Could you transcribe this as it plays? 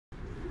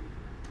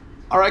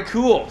All right,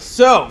 cool.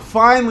 So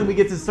finally we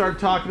get to start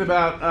talking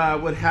about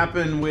what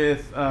happened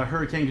with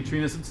Hurricane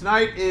Katrina. So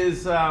tonight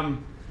is, not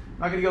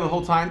going to go the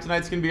whole time.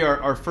 Tonight's going to be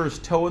our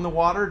first toe in the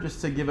water,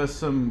 just to give us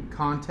some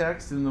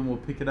context, and then we'll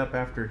pick it up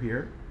after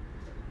here.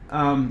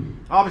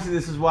 Obviously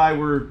this is why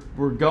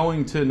we're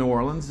going to New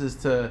Orleans, is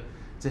to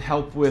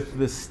help with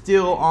the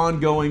still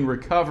ongoing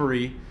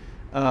recovery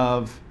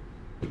of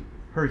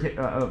hurricane,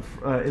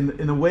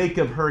 in the wake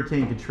of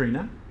Hurricane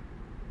Katrina.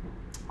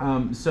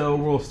 So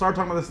we'll start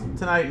talking about this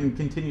tonight and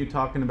continue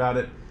talking about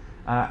it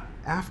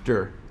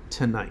after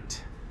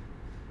tonight.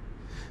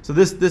 So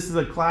this is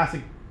a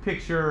classic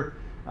picture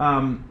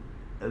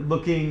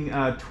looking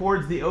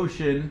towards the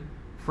ocean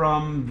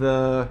from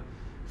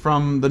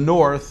the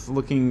north,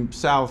 looking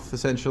south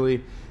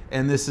essentially,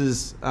 and this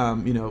is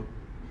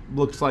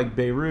looks like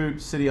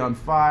Beirut, city on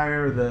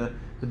fire. The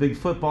big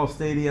football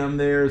stadium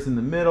there is in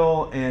the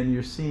middle, and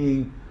you're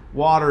seeing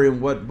water in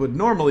what would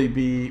normally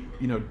be,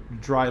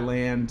 dry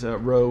land,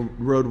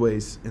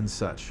 roadways and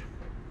such.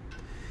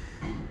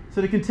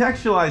 So to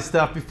contextualize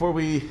stuff before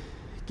we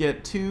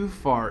get too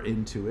far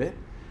into it,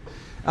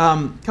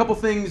 a couple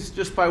things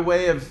just by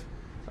way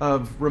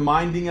of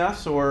reminding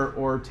us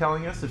or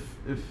telling us,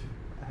 if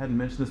I hadn't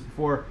mentioned this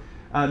before,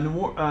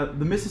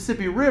 the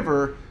Mississippi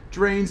River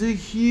drains a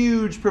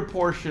huge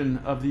proportion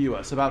of the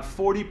U.S., about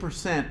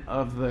 40%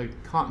 of the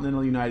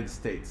continental United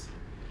States.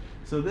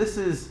 So this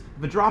is,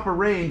 if a drop of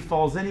rain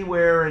falls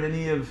anywhere in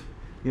any of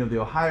the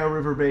Ohio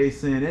River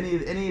Basin, any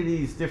of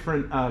these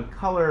different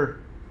color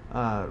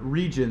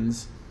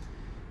regions,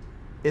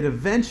 it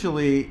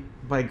eventually,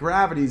 by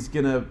gravity, is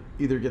going to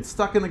either get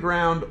stuck in the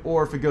ground,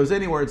 or if it goes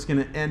anywhere, it's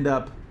going to end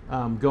up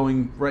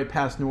going right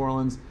past New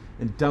Orleans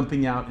and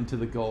dumping out into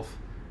the Gulf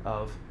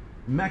of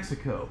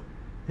Mexico.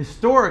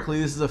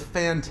 Historically, this is a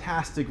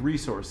fantastic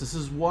resource. This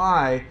is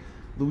why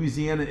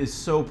Louisiana is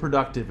so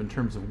productive in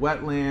terms of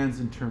wetlands,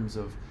 in terms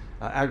of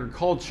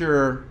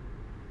agriculture,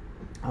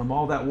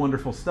 all that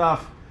wonderful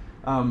stuff,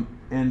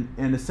 and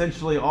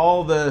essentially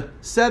all the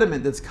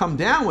sediment that's come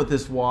down with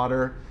this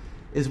water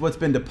is what's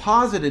been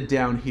deposited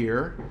down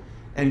here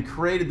and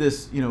created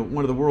this,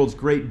 one of the world's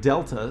great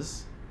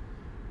deltas.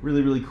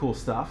 Really, really cool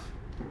stuff.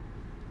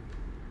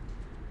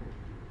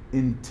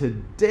 In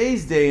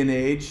today's day and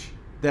age,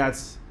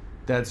 that's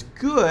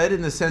good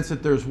in the sense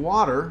that there's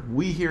water.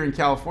 We here in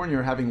California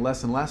are having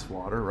less and less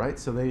water, right?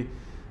 So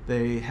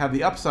they have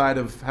the upside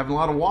of having a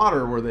lot of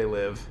water where they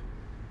live.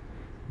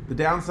 The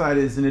downside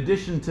is, in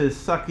addition to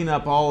sucking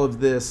up all of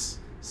this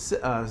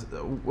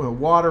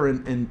water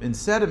and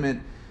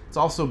sediment, it's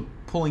also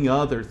pulling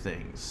other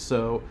things.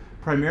 So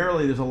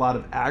primarily there's a lot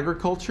of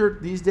agriculture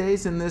these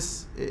days in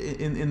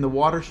the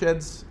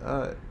watersheds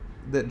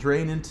that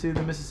drain into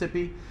the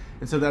Mississippi.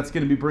 And so that's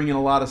going to be bringing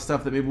a lot of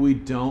stuff that maybe we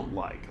don't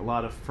like, a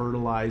lot of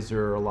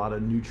fertilizer, a lot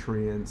of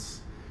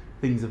nutrients,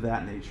 things of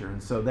that nature.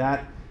 And so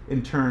that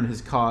in turn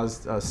has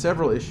caused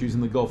several issues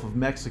in the Gulf of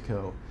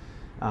Mexico.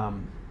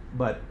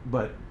 But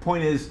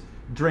point is,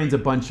 drains a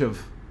bunch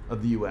of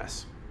the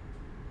U.S.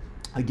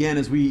 Again,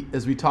 as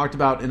we talked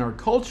about in our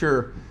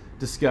culture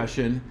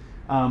discussion,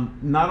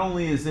 not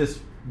only is this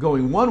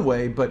going one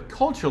way, but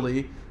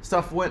culturally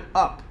stuff went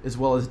up as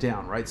well as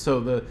down, right? So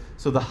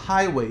the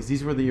highways,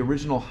 these were the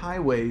original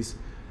highways,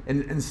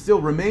 and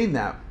still remain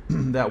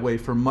that way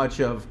for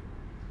much of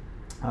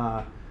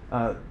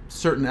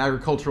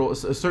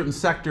certain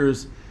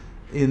sectors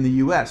in the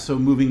U.S. So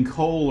moving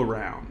coal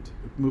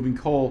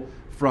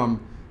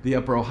from the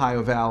upper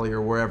Ohio Valley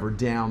or wherever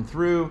down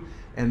through,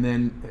 and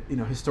then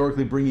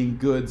historically bringing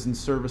goods and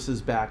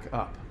services back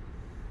up.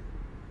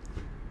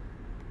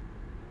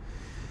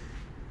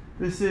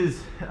 This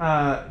is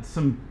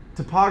some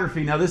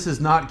topography. Now this is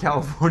not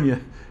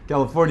California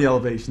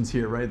elevations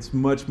here, right? It's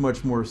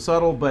much more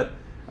subtle, but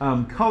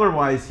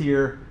color-wise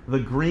here, the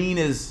green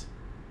is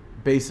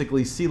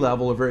basically sea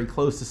level or very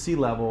close to sea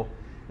level.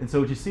 And so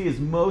what you see is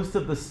most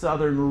of the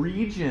southern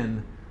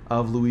region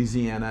of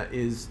Louisiana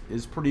is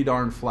pretty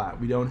darn flat.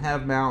 We don't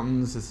have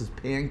mountains. This is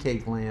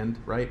pancake land,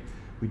 right?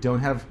 We don't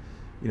have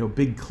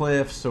big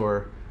cliffs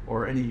or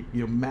any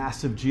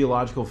massive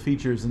geological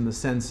features in the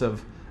sense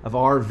of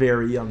our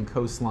very young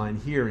coastline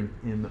here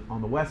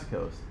on the West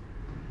Coast.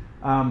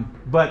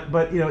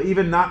 But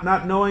even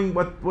not knowing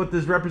what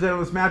this represents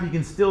on this map, you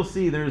can still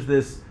see there's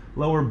this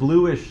lower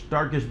bluish,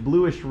 darkish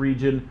bluish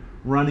region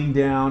running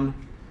down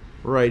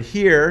right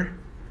here,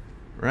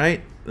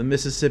 right? The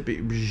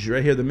Mississippi,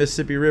 right here, the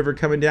Mississippi River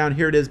coming down.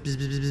 Here it is,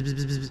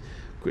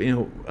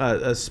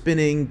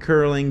 spinning,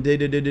 curling,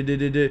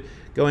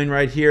 going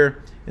right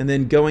here, and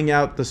then going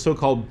out the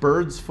so-called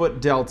Bird's Foot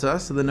Delta.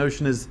 So the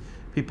notion is,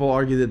 people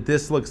argue that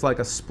this looks like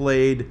a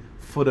splayed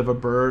foot of a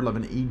bird, like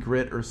an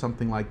egret or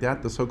something like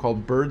that, the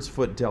so-called Bird's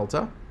Foot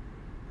Delta.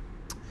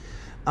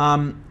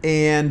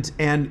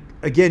 And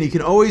again, you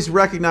can always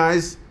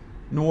recognize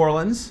New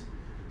Orleans.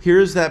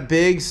 Here's that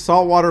big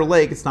saltwater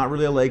lake. It's not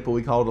really a lake, but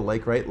we call it a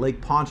lake, right? Lake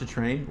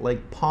Pontchartrain,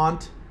 Lake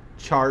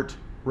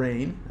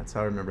Pontchartrain. That's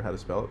how I remember how to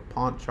spell it.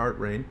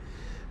 Pontchartrain.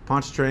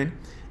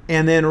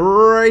 And then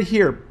right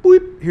here,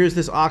 boop, here's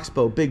this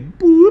oxbow, big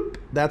boop.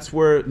 That's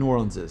where New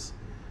Orleans is.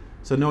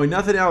 So knowing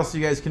nothing else,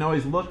 you guys can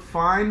always look,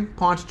 find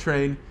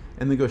Pontchartrain,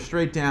 and then go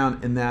straight down,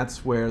 and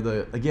that's where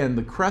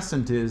the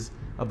crescent is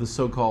of the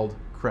so-called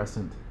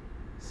Crescent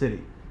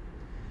City.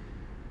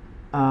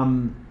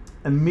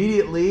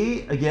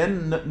 Immediately,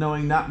 again,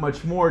 knowing not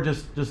much more,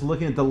 just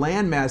looking at the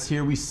landmass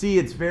here, we see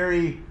it's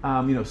very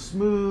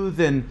smooth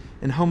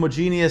and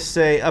homogeneous.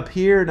 Say up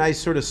here, nice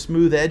sort of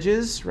smooth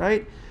edges,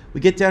 right?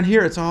 We get down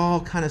here, it's all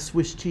kind of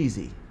Swiss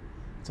cheesy.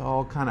 It's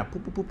all kind of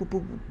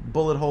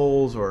bullet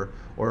holes or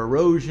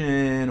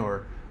erosion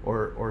or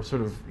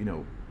sort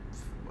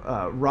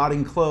of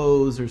rotting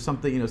clothes or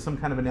something, some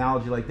kind of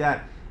analogy like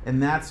that.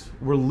 And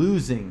we're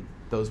losing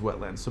those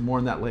wetlands. So more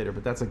on that later.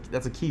 But that's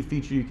a key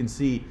feature you can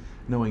see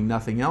knowing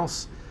nothing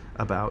else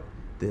about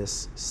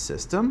this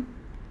system.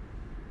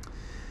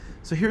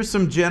 So here's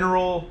some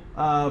general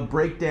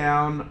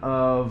breakdown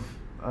of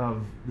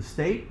the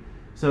state.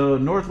 So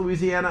North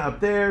Louisiana up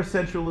there,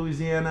 Central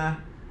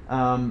Louisiana,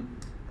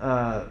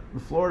 the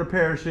Florida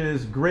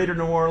parishes, Greater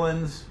New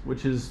Orleans,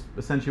 which is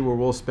essentially where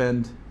we'll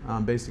spend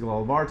basically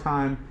all of our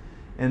time,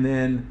 and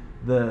then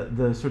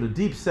the sort of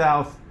deep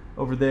south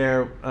over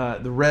there,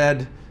 the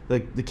red,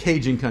 the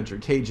Cajun country,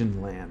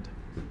 Cajun land.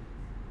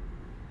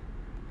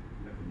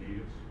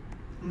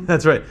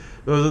 That's right.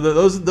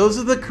 Those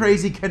are the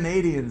crazy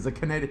Canadians, the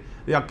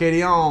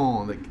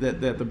Acadians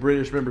that the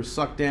British, remember,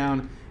 sucked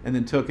down and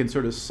then took and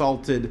sort of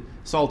salted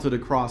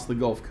across the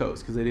Gulf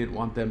Coast because they didn't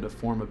want them to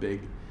form a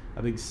big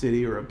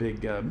city or a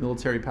big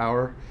military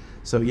power.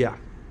 So yeah,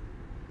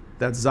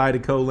 that's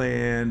Zydeco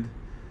land.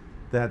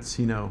 That's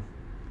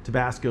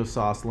Tabasco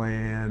sauce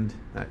land,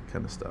 that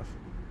kind of stuff.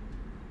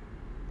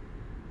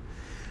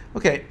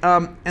 Okay,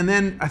 and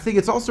then I think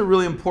it's also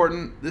really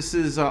important, this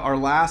is our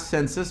last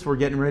census. We're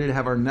getting ready to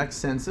have our next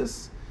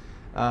census,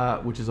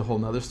 which is a whole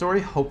nother story.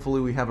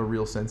 Hopefully we have a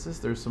real census.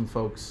 There's some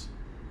folks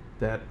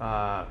that,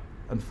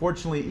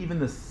 unfortunately, even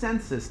the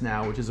census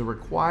now, which is a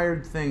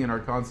required thing in our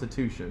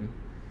Constitution,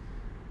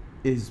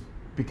 is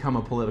become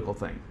a political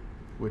thing,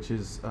 which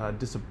is a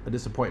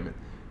disappointment.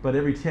 But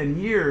every 10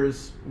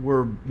 years,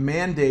 we're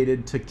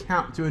mandated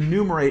to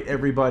enumerate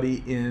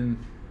everybody in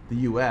the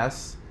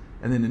U.S.,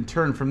 and then in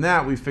turn from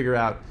that, we figure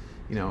out,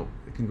 the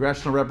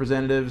congressional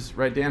representatives,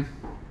 right, Dan?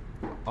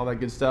 All that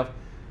good stuff.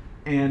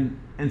 And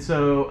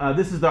so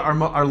this is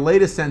our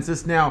latest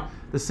census. Now,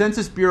 the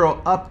Census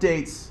Bureau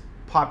updates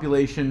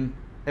population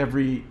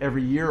every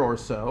year or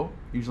so,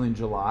 usually in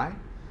July.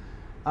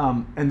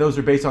 And those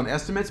are based on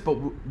estimates,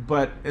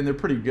 and they're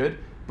pretty good.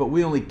 But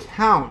we only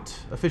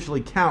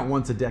officially count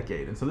once a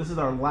decade. And so this is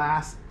our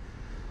last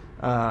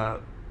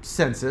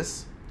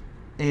census.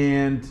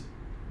 And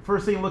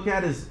first thing to look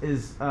at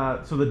is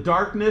so the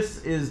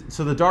darkness is,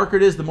 so the darker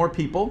it is, the more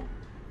people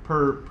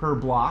per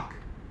block.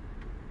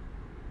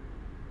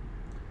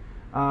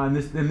 And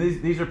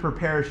these are per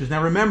parishes.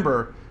 Now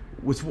remember,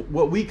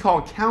 what we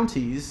call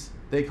counties,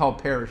 they call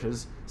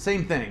parishes.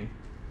 Same thing.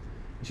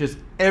 It's just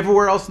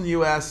everywhere else in the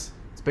U.S.,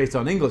 it's based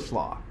on English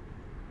law.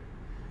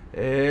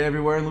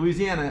 Everywhere in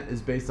Louisiana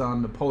is based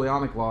on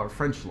Napoleonic law or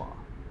French law,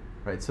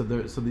 right? So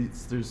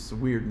there's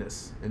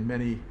weirdness in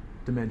many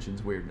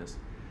dimensions, weirdness.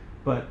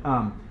 But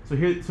so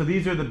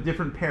these are the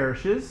different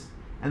parishes,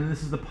 and then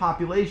this is the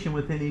population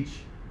within each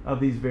of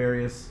these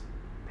various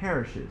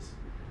parishes.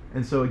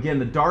 And so again,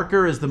 the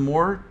darker is the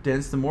more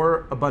dense, the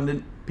more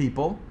abundant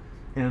people,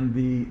 and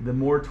the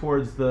more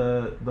towards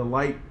the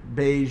light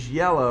beige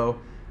yellow,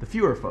 the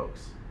fewer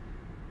folks.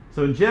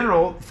 So in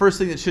general, first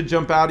thing that should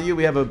jump out at you,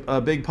 we have a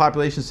big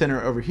population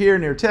center over here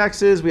near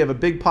Texas. We have a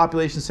big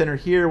population center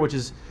here, which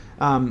is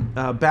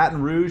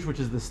Baton Rouge, which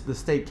is the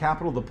state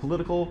capital, the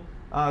political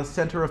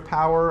center of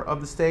power of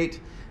the state.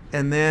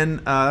 And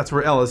then that's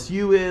where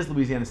LSU is,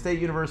 Louisiana State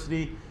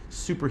University,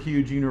 super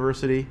huge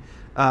university.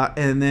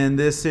 And then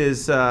this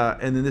is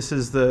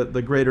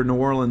the Greater New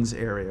Orleans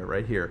area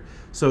right here.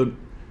 So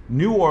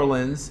New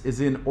Orleans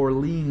is in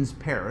Orleans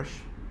Parish.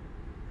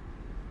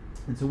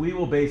 And so we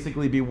will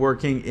basically be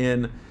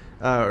working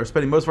or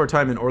spending most of our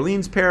time in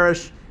Orleans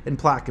Parish and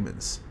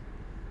Plaquemines,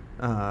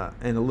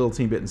 and a little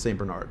teeny bit in St.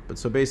 Bernard. But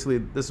so basically,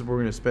 this is where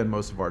we're going to spend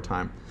most of our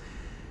time.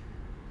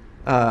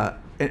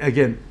 And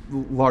again,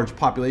 large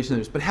population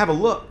there. But have a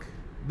look.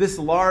 This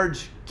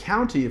large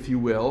county, if you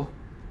will,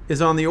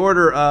 is on the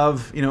order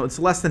of, it's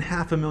less than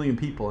 500,000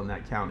 people in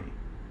that county.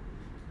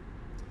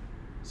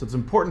 So it's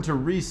important to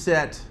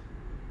reset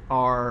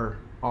we're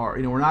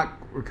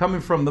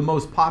coming from the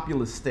most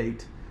populous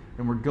state,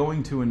 and we're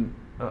going to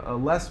a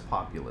less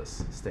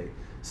populous state.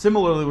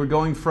 Similarly, we're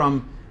going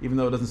from, even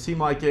though it doesn't seem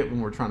like it when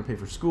we're trying to pay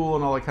for school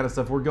and all that kind of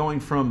stuff, we're going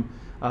from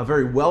a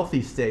very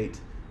wealthy state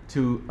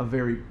to a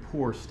very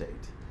poor state.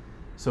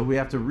 So we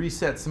have to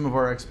reset some of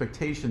our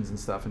expectations and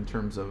stuff in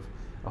terms of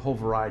a whole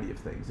variety of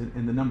things.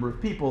 And the number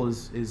of people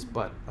is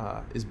but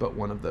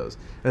one of those.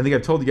 And I think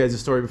I've told you guys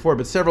this story before,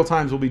 but several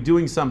times we'll be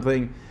doing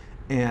something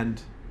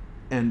and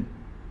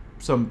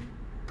some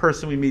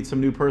person we meet,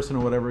 some new person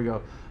or whatever, we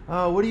go,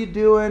 "Oh, what are you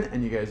doing?"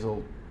 And you guys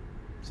will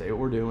say what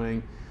we're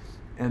doing.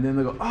 And then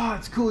they'll go, "Oh,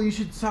 it's cool. You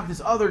should talk to this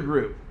other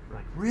group." We're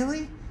like,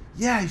 "Really?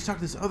 Yeah, you should talk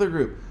to this other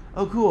group.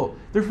 Oh, cool.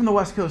 They're from the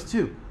West Coast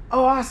too.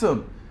 Oh,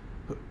 awesome.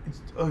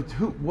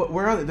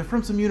 Where are they? They're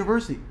from some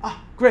university.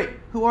 Ah, great.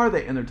 Who are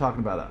they? And they're talking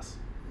about us.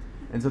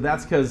 And so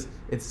that's because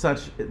it's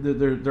such,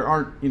 there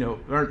aren't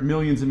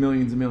millions and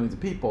millions and millions of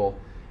people.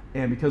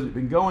 And because we've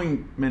been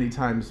going many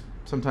times,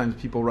 sometimes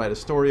people write a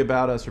story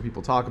about us or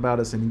people talk about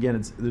us. And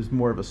again, there's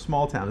more of a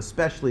small town,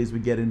 especially as we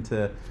get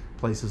into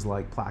places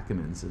like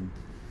Plaquemines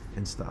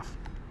and stuff.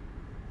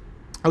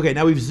 Okay,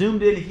 now we've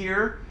zoomed in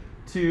here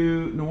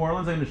to New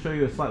Orleans. I'm going to show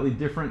you a slightly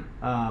different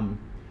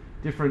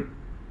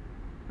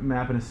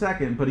map in a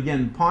second. But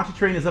again,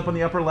 Pontchartrain is up on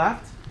the upper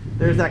left.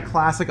 There's that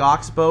classic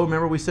oxbow.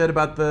 Remember we said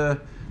about the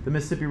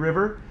Mississippi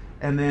River?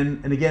 And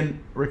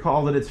again,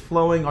 recall that it's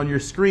flowing on your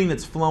screen.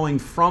 It's flowing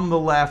from the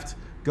left,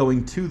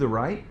 going to the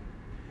right.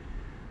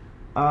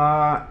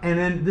 And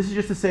then this is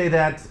just to say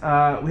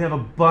that we have a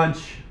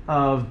bunch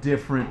of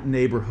different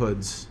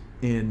neighborhoods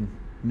in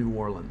New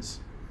Orleans.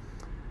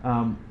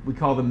 We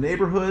call them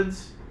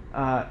neighborhoods.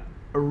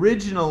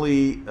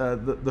 Originally,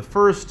 the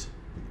first.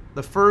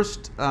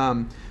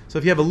 So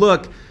if you have a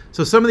look,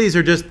 so some of these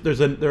are just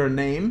they're a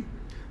name,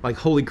 like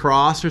Holy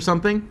Cross or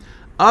something.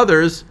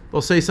 Others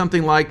will say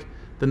something like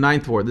the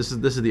 9th Ward. This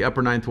is the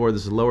upper 9th Ward.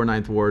 This is the lower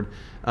 9th Ward.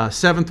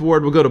 7th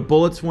Ward. We'll go to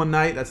Bullets one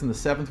night. That's in the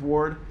 7th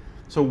Ward.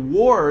 So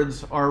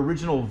wards are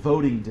original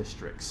voting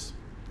districts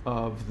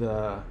of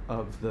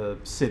the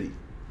city.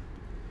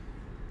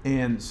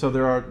 And so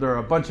there are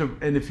a bunch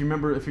of, and if you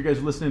guys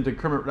are listening to that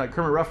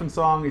Kermit Ruffin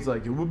song, he's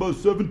like, "What about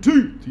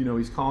 17th?" You know,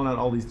 he's calling out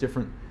all these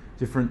different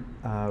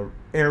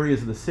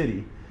areas of the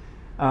city.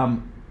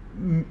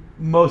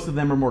 Most of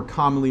them are more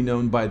commonly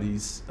known by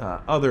these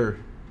other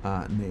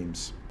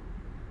names.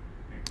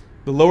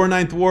 The lower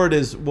 9th Ward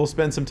we'll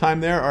spend some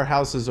time there. Our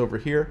house is over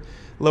here.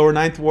 Lower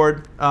 9th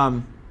Ward,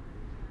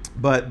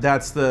 but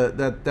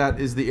that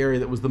is the area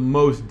that was the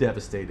most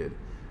devastated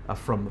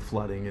from the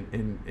flooding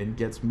and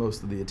gets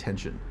most of the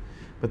attention.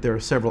 But there are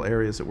several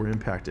areas that were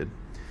impacted.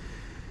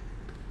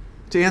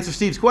 To answer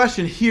Steve's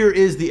question, here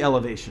is the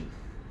elevation.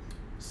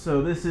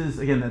 So this is,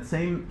 again, that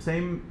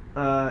same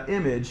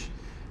image.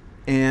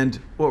 And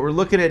what we're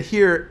looking at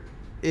here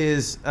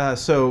is,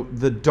 so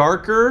the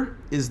darker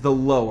is the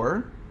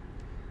lower.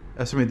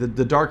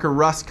 The darker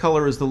rust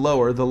color is the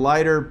lower. The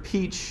lighter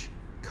peach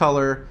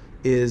color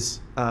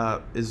is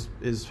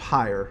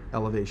higher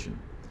elevation,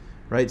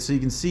 right? So you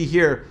can see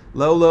here,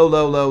 low, low,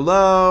 low, low,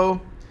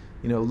 low,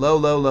 low, low,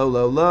 low,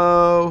 low,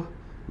 low,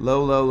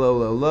 low, low, low,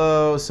 low,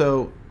 low.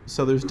 So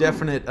there's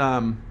definite,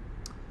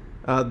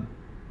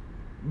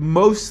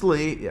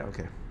 mostly, yeah,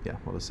 okay, yeah,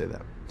 we'll just say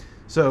that.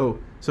 So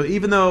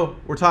even though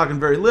we're talking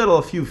very little,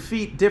 a few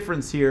feet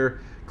difference here,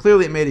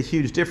 clearly it made a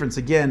huge difference.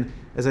 Again,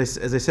 as I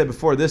said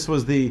before, this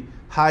was the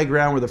high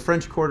ground where the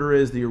French Quarter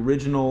is, the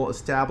original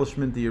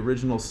establishment, the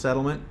original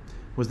settlement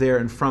was there,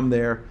 and from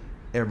there,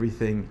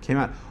 everything came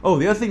out. Oh,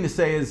 the other thing to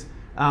say is,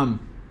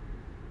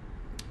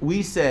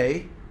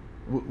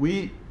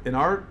 we in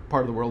our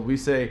part of the world, we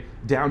say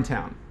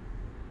downtown.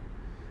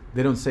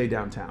 They don't say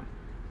downtown.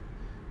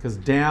 Because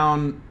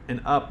down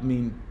and up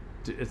mean,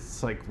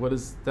 it's like, what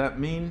does that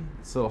mean?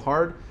 It's so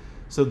hard.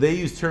 So they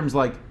use terms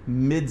like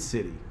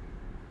mid-city.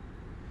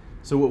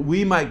 So what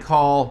we might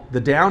call the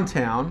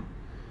downtown,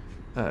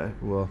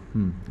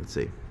 let's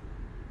see.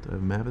 Do I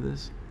have a map of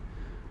this?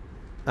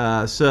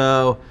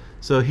 So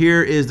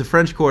here is the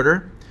French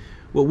Quarter.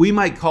 What we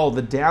might call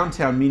the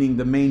downtown, meaning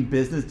the main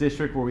business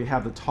district where we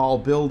have the tall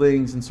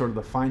buildings and sort of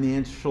the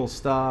financial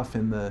stuff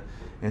and the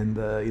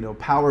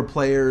power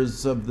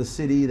players of the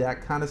city,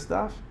 that kind of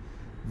stuff.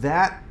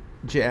 That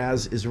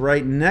jazz is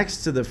right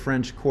next to the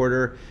French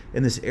Quarter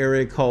in this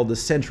area called the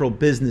Central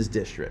Business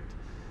District.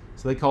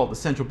 So they call it the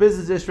Central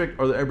Business District,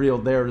 or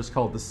everybody there just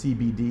call it the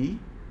CBD,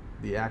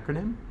 the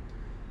acronym.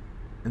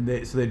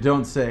 And so they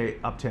don't say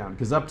uptown,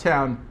 because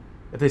uptown,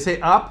 if they say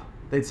up,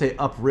 they'd say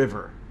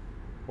upriver,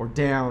 or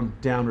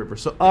downriver.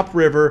 So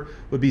upriver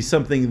would be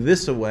something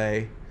this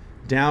away,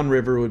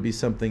 downriver would be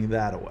something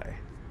that away.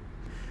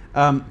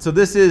 So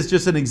this is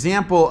just an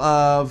example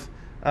of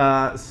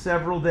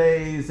several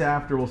days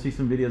after, we'll see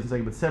some videos in a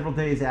second, but several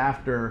days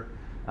after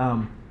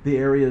the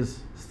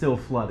area's still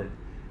flooded.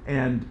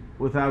 And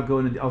without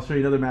going into, I'll show you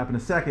another map in a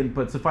second,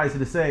 but suffice it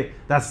to say,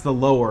 that's the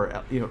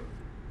lower,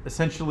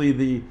 essentially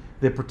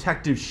the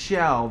protective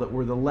shell that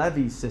were the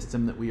levee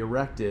system that we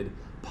erected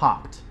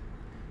popped.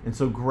 And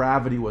so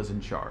gravity was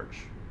in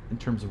charge in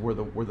terms of where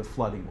the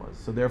flooding was.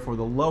 So therefore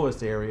the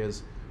lowest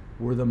areas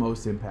were the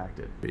most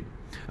impacted.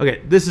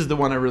 Okay, this is the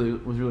one I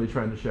was really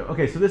trying to show.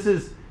 Okay, so this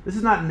is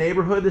not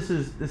neighborhood, this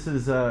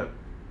is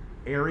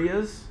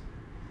areas.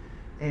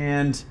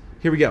 And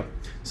here we go.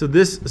 So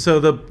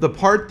the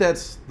part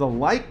that's the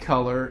light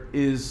color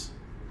is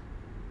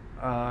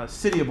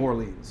City of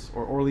Orleans,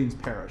 or Orleans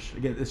Parish.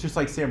 Again, it's just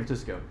like San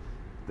Francisco.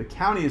 The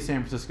county of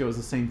San Francisco is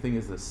the same thing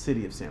as the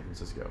city of San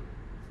Francisco.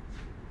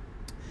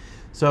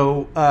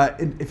 So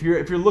if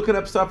you're looking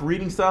up stuff,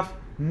 reading stuff,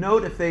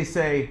 note if they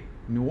say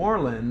New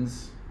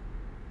Orleans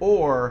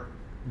or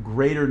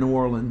Greater New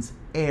Orleans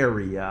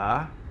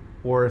area,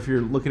 or if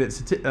you're looking at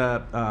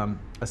a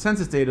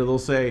census data, they'll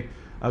say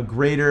a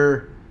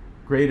greater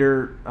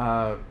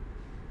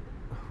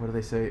what do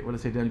they say? What do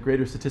they say down?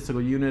 Greater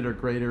statistical unit or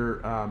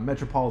greater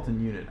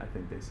metropolitan unit, I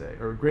think they say,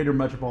 or greater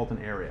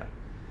metropolitan area.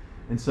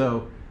 And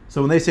so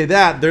when they say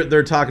that,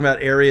 they're talking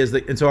about areas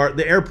that, and so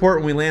the airport,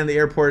 when we land the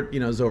airport,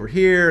 is over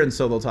here, and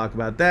so they'll talk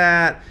about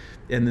that.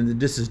 And then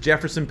this is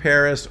Jefferson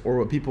Parish, or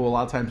what people a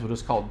lot of times will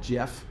just call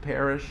Jeff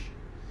Parish.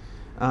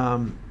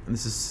 And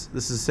this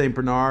is St.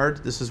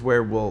 Bernard. This is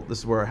where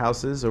our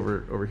house is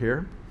over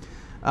here.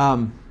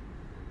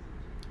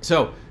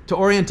 So to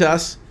orient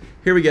us,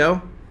 here we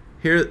go.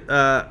 Here,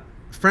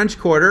 French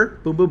Quarter,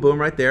 boom, boom, boom,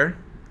 right there.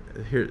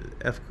 Here,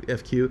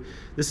 FQ.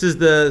 This is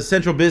the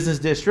Central Business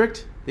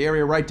District. The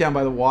area right down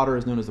by the water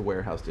is known as the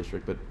Warehouse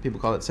District, but people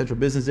call it Central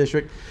Business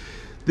District.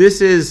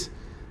 This is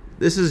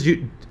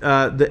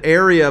the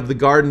area of the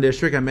Garden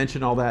District. I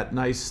mentioned all that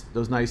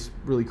those nice,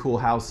 really cool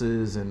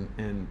houses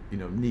and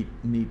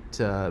neat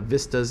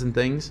vistas and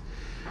things.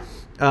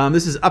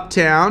 This is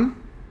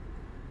Uptown,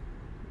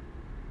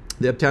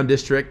 the Uptown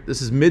District.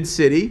 This is Mid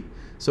City.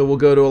 So we'll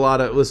go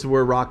to this is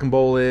where Rock and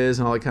Bowl is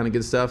and all that kind of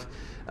good stuff.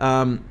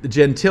 The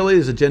Gentilly,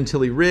 there's a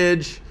Gentilly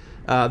Ridge.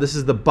 This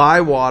is the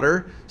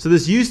Bywater. So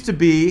this used to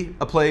be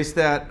a place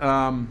that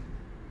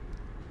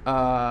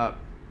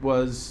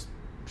was,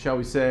 shall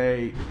we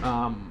say,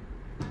 I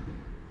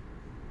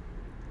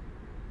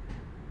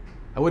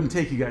wouldn't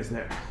take you guys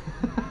there.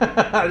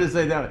 I just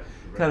say that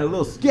kind of a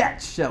little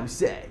sketch, shall we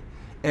say.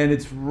 And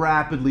it's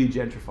rapidly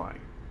gentrifying.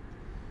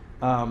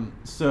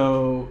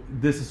 So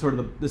this is sort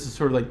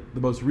of like the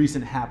most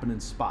recent happening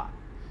spot,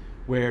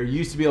 where you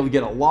used to be able to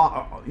get a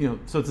lot,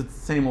 so it's the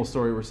same old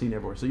story we're seeing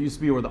everywhere. So it used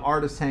to be where the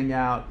artists hang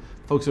out,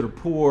 folks that are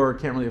poor,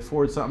 can't really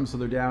afford something, so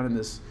they're down in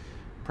this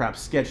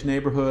perhaps sketch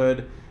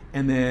neighborhood,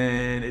 and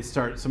then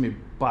somebody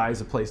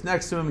buys a place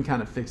next to them and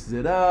kind of fixes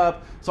it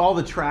up. So all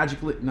the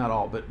tragically, not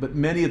all, but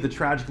many of the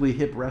tragically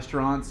hip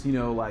restaurants,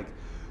 like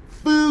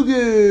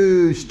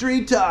Fugu,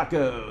 street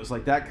tacos,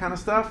 like that kind of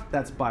stuff,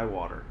 that's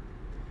Bywater.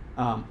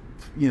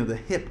 The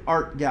hip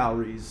art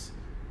galleries,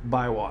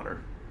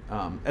 Bywater.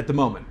 At the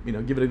moment,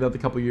 give it another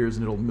couple years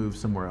and it'll move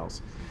somewhere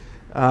else.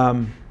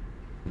 And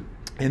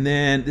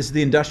then this is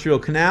the Industrial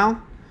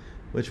Canal,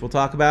 which we'll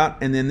talk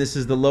about. And then this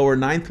is the Lower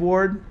 9th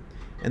Ward.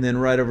 And then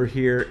right over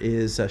here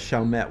is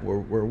Chalmette,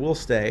 where we'll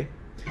stay.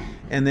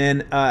 And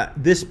then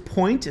this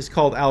point is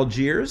called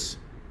Algiers.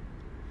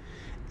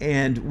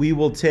 And we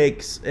will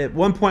at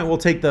one point, we'll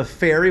take the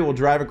ferry. We'll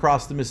drive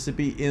across the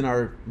Mississippi in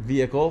our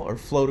vehicle, or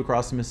float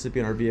across the Mississippi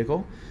in our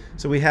vehicle.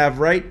 So we have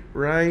where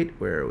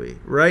are we?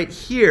 Right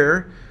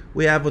here,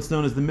 we have what's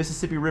known as the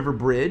Mississippi River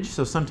Bridge.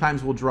 So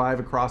sometimes we'll drive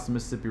across the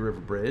Mississippi River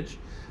Bridge.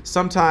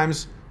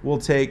 Sometimes we'll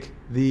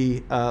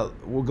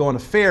we'll go on a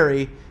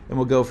ferry and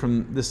we'll go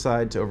from this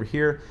side to over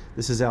here.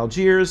 This is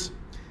Algiers.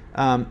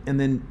 And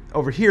then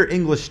over here,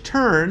 English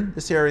Turn,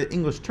 this area,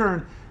 English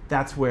Turn,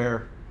 that's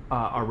where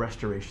our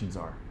restorations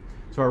are.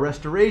 So our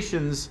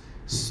restorations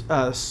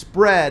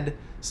spread.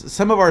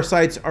 Some of our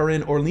sites are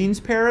in Orleans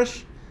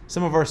Parish.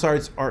 Some of our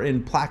sites are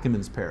in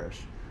Plaquemines Parish,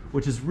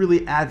 which is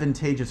really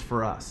advantageous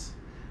for us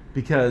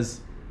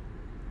because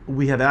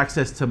we have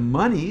access to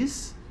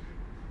monies,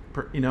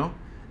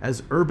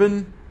 as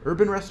urban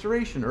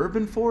restoration,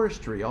 urban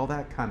forestry, all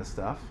that kind of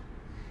stuff,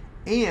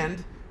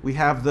 and we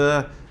have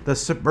the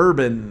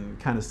suburban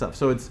kind of stuff.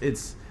 So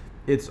it's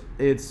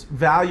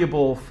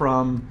valuable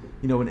from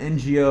an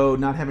NGO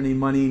not having any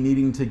money,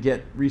 needing to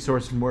get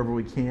resources from wherever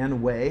we can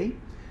away.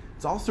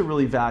 It's also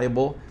really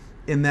valuable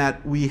in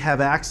that we have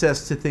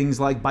access to things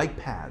like bike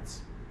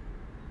paths.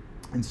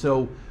 And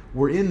so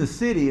we're in the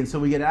city, and so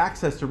we get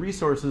access to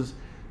resources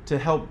to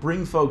help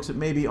bring folks that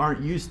maybe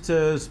aren't used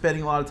to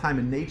spending a lot of time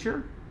in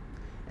nature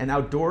and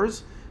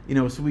outdoors,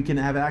 so we can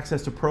have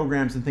access to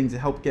programs and things that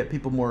help get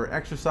people more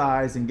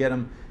exercise and get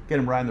them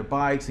riding their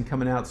bikes and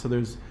coming out. So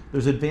there's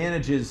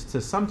advantages to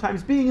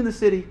sometimes being in the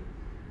city,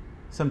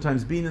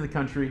 sometimes being in the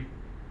country,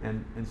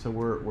 and so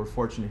we're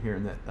fortunate here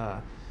in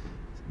that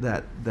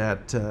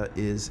that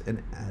is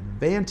an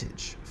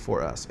advantage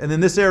for us. And then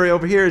this area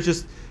over here is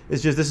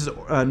this is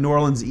New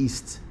Orleans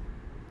East.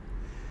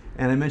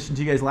 And I mentioned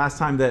to you guys last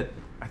time that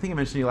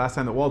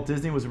Walt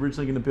Disney was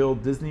originally going to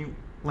build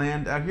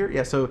Disneyland out here.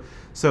 Yeah, so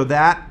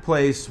that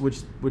place,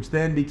 which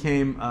then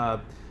became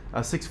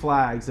Six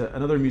Flags,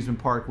 another amusement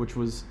park, which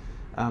was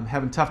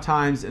having tough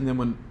times, and then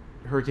when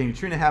Hurricane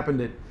Katrina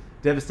happened, it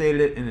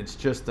devastated it, and it's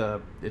just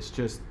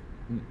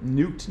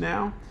nuked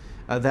now.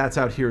 That's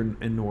out here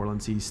in New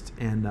Orleans East,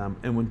 and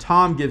when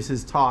Tom gives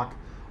his talk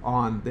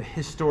on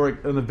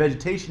the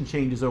vegetation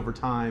changes over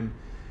time,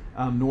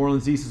 New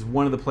Orleans East is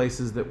one of the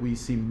places that we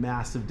see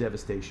massive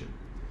devastation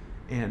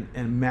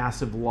and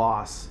massive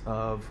loss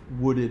of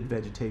wooded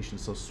vegetation,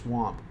 so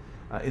swamp,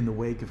 in the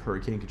wake of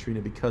Hurricane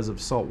Katrina because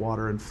of salt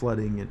water and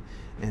flooding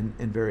and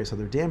various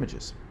other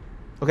damages.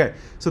 Okay,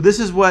 so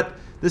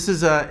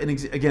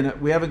again,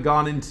 we haven't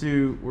gone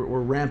into,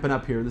 we're ramping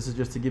up here. This is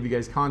just to give you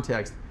guys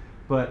context,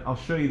 but I'll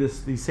show you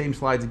these same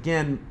slides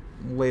again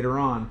later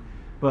on.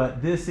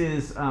 But this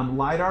is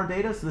LiDAR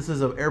data. So this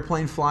is an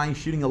airplane flying,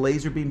 shooting a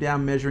laser beam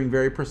down, measuring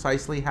very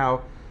precisely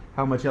how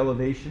much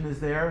elevation is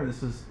there. And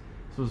this was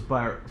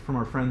from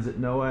our friends at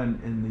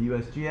NOAA and the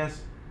USGS.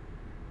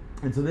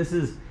 And so this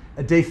is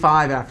a day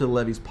 5 after the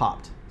levees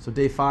popped. So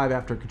day 5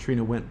 after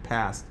Katrina went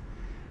past.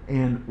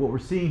 And what we're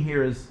seeing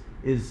here is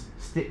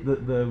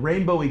the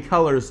rainbowy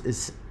colors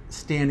is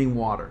standing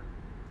water.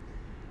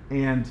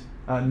 And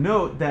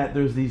note that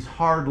there's these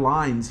hard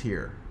lines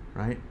here,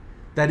 right?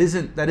 That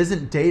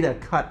isn't data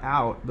cut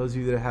out. Those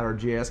of you that had our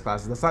GIS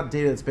classes, that's not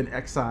data that's been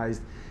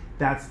excised.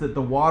 That's that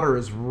the water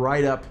is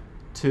right up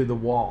to the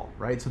wall,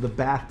 right? So the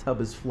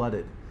bathtub is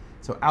flooded.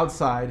 So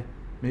outside,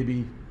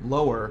 maybe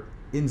lower.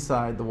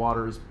 Inside, the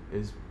water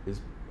is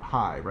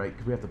high, right?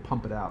 Because we have to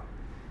pump it out.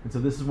 And so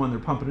this is when they're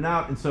pumping it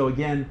out. And so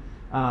again,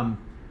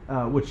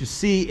 what you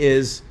see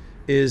is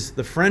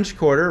the French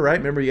Quarter, right?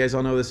 Remember, you guys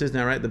all know what this is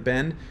now, right? The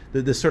bend.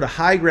 The sort of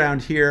high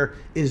ground here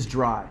is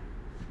dry.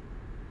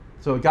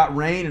 So it got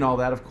rain and all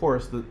that. Of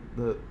course,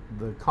 the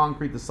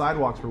concrete, the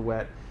sidewalks were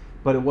wet,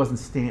 but it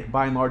wasn't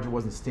by and large, it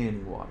wasn't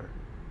standing water.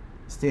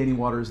 Standing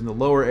water is in the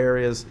lower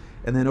areas.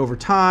 And then over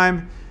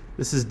time,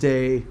 this is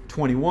day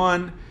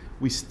 21.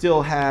 We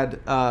still had,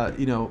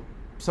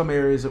 some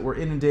areas that were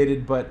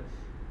inundated, but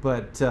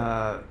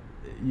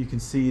you can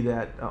see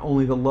that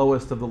only the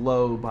lowest of the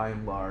low, by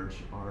and large,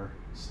 are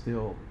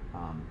still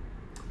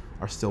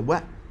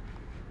wet.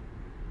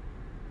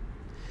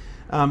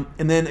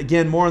 And then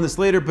again, more on this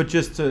later, but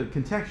just to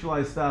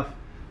contextualize stuff,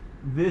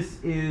 this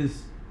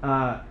is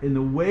in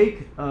the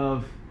wake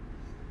of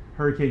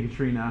Hurricane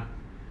Katrina,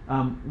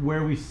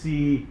 where we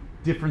see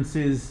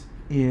differences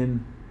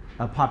in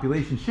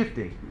population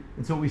shifting.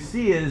 And so what we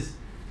see is,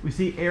 we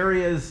see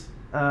areas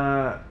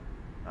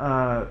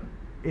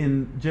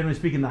in, generally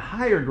speaking, the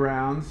higher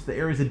grounds, the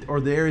areas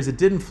that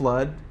didn't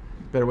flood,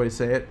 better way to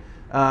say it,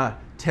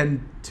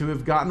 tend to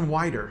have gotten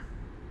wider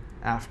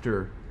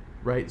after,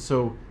 right?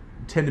 So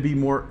tend to be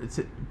more,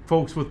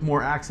 folks with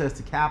more access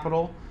to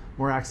capital,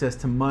 more access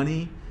to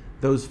money,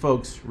 those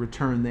folks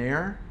return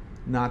there,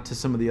 not to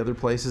some of the other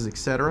places,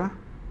 etc.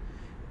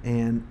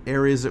 And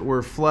areas that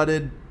were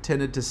flooded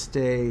tended to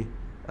stay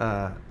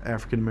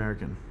African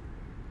American.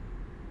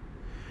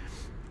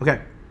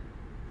 Okay.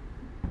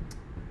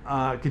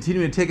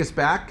 Continuing to take us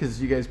back,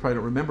 because you guys probably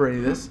don't remember any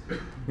of this,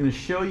 I'm going to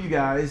show you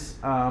guys,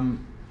 I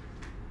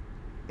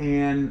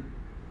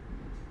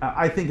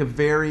think, a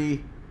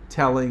very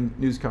telling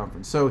news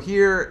conference. So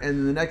here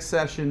in the next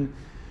session,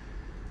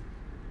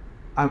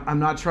 I'm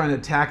not trying to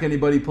attack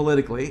anybody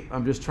politically.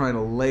 I'm just trying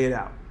to lay it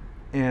out.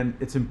 And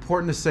it's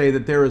important to say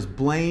that there is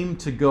blame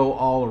to go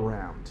all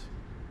around.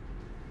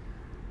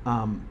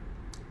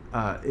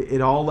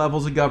 At all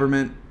levels of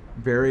government,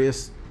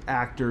 various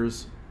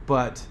actors,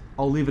 but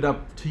I'll leave it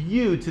up to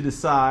you to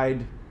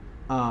decide,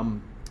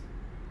 to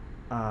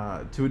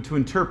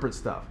interpret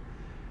stuff.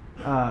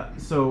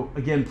 So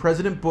again,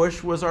 President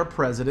Bush was our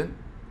president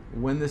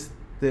when this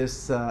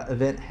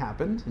event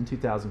happened in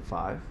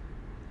 2005.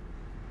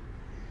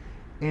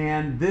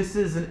 And this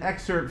is an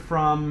excerpt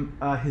from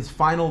his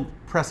final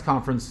press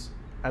conference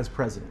as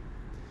president.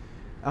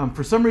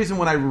 For some reason,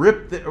 when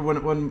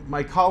when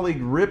my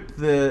colleague ripped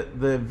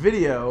the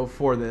video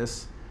for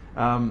this,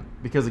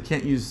 because I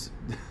can't use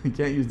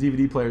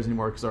DVD players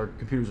anymore because our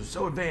computers are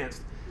so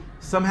advanced,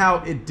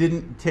 somehow it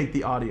didn't take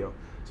the audio.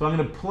 So I'm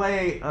going to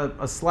play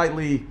a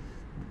slightly,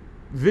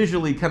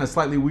 visually kind of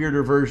slightly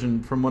weirder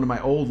version from one of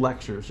my old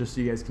lectures, just so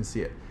you guys can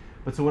see it.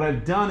 But so what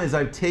I've done is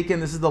I've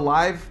taken, this is the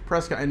live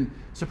press, and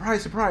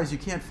surprise, surprise, you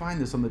can't find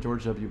this on the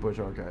George W. Bush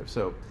archive.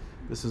 So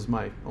this is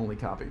my only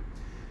copy.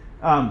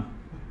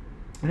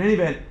 In any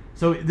event,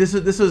 so this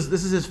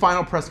is his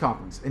final press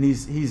conference, and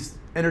he's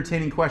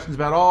entertaining questions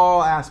about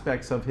all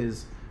aspects of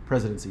his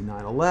presidency: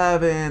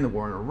 9/11, the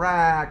war in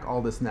Iraq,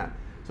 all this and that.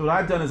 So what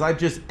I've done is I've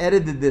just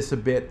edited this a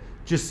bit,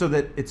 just so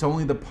that it's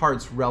only the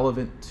parts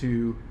relevant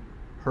to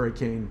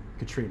Hurricane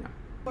Katrina.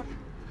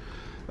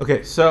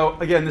 Okay, so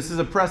again, this is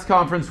a press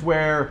conference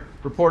where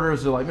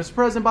reporters are like, "Mr.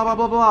 President, blah, blah,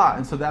 blah, blah,"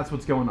 and so that's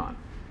what's going on.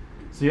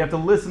 So you have to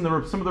listen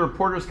to some of the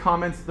reporters'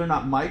 comments. They're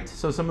not mic'd,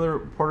 so some of the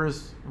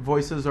reporters'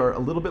 voices are a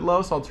little bit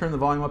low, so I'll turn the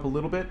volume up a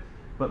little bit,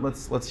 but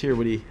let's hear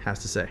what he has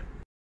to say.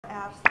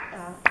 Asked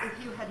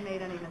if you had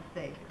made any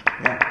mistakes.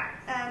 Yeah.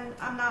 And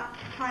I'm not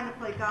trying to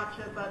play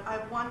gotcha, but I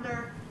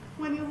wonder,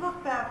 when you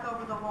look back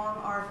over the long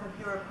arc of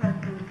your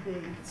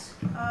presidency,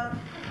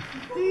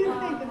 do you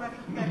think in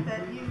retrospect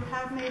that you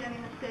have made any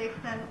mistakes?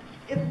 And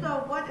if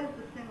so, what is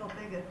the single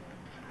biggest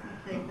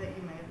mistake that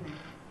you may have made?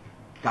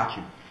 Got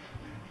you.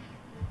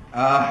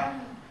 I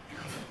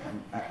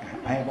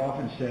have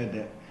often said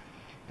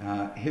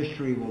that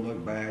history will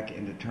look back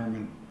and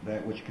determine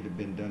that which could have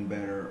been done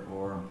better,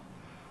 or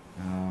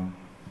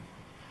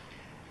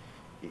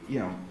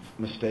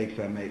mistakes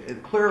I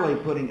made. Clearly,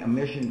 putting a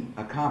mission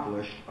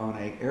accomplished on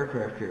an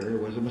aircraft carrier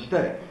was a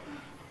mistake.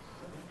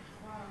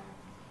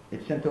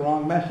 It sent the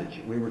wrong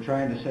message. We were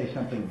trying to say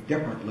something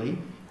differently,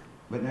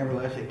 but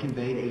nevertheless, it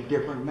conveyed a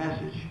different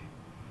message.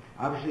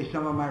 Obviously,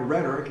 some of my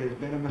rhetoric has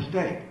been a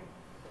mistake.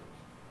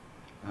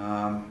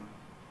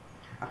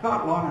 I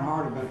thought long and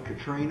hard about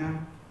Katrina.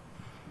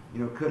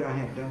 Could I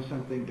have done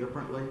something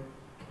differently?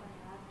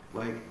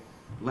 Like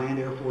land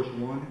Air Force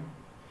One,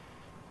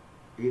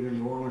 either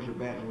New Orleans or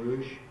Baton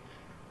Rouge.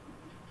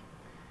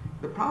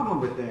 the problem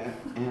with that,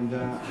 and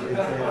is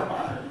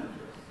that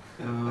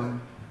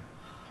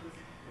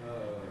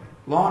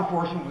law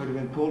enforcement would have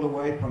been pulled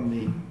away from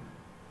the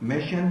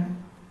mission,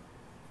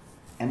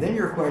 and then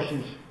your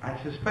questions,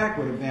 I suspect,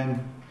 would have been,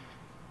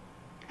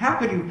 how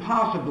could you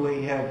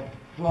possibly have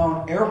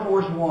flown Air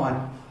Force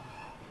One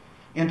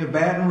into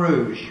Baton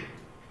Rouge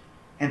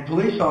and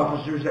police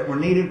officers that were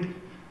needed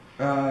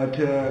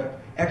to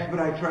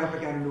expedite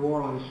traffic out of New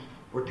Orleans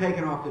were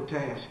taken off the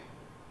task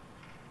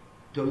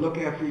to look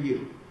after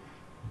you?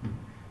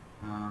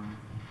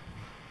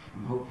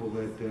 I'm hopeful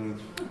that the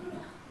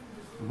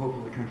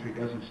country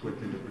doesn't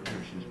slip into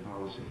protectionist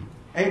policy.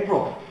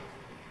 April.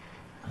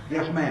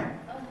 Yes, ma'am.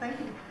 Oh, thank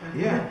you.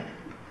 Yeah.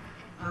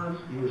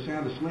 You were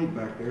sound asleep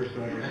back there,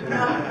 so I guess.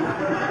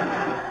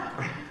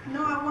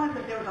 No, I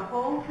wasn't. There was a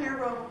whole clear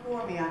road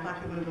before me. I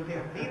thought you were going to go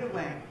there. But either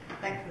way,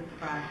 thanks for the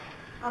surprise.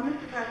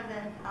 Mr.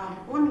 President, on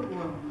New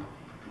Orleans,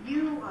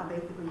 you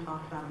basically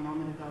talked about a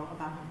moment ago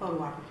about the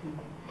photo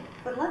opportunity.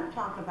 But let's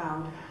talk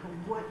about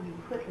what you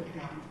could have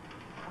done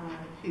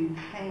to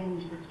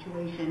change the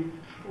situation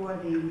for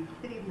the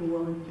city of New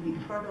Orleans to be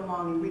further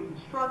along in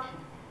reconstruction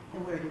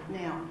than where it is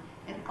now.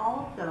 And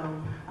also,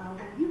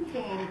 when you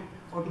came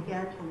or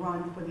began to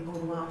run for the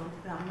Oval Office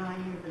about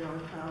 9 years ago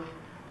or so,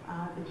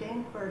 the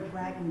Jamesburg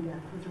Dragon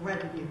death was a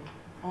residue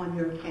on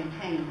your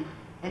campaign.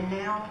 And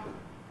now,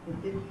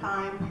 at this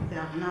time,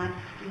 2009,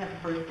 we have the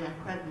first Black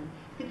president.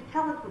 Could you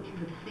tell us what you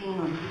have seen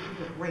on the issues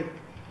of race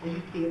as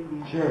you see it from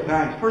your Sure,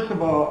 thanks. First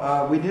of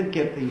all, we did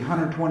get the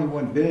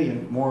 $121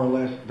 billion, more or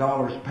less,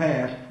 dollars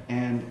passed,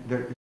 and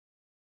there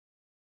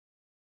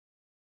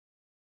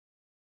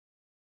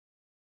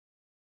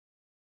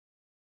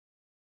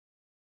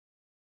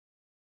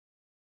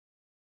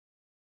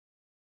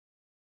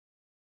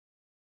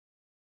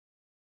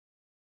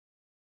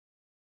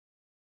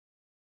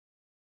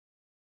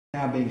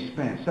now being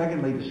spent.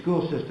 Secondly, the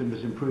school system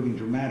is improving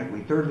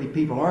dramatically. Thirdly,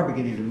 people are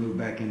beginning to move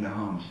back into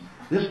homes.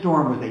 This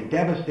storm was a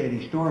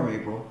devastating storm,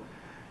 April,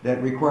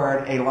 that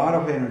required a lot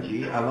of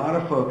energy, a lot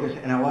of focus,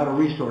 and a lot of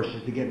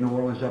resources to get New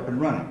Orleans up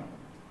and running.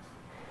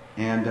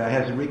 And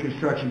has the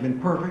reconstruction been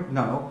perfect?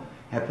 No.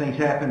 Have things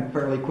happened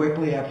fairly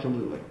quickly?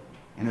 Absolutely.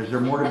 And is there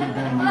more to be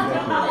done? You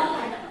bet there.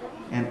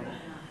 And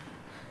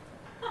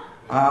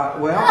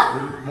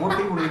well, more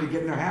people need to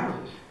get in their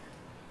houses.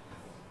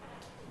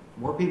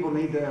 More people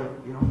need to,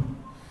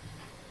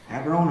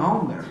 have their own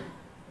home there.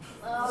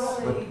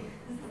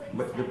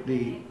 But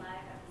the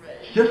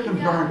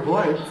systems are in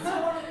place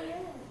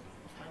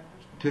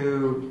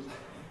to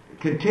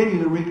continue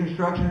the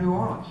reconstruction of New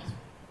Orleans.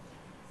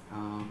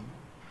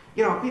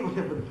 People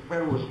said the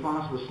federal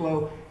response was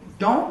slow.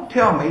 Don't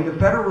tell me the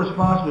federal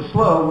response was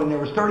slow when there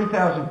was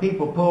 30,000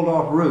 people pulled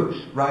off roofs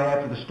right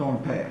after the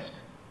storm passed.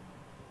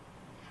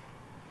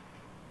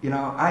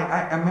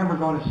 I remember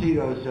going to see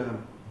those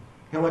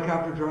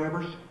helicopter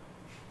drivers,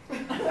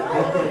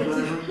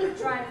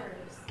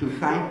 to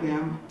thank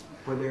them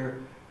for their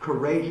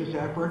courageous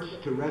efforts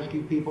to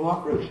rescue people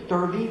off roofs.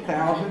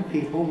 30,000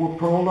 people were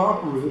pulled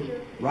off roofs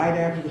right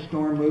after the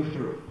storm moved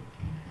through.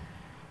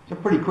 It's a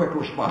pretty quick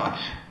response.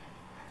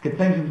 Could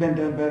things have been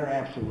done better?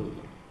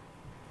 Absolutely.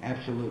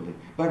 Absolutely.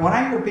 But when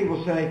I hear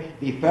people say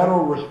the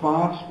federal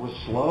response was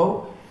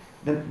slow,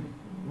 then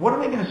what are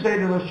they going to say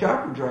to those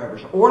chopper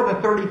drivers or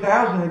the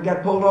 30,000 that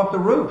got pulled off the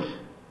roofs?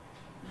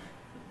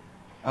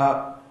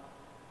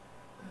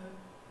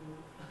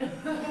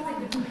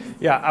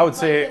 Yeah, I would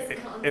say.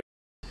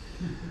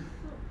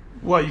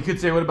 Well, you could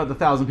say, what about the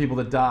 1,000 people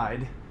that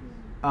died?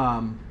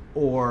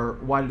 Or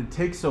why did it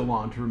take so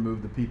long to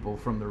remove the people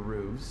from the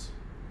roofs?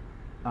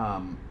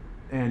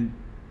 And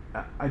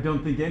I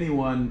don't think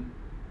anyone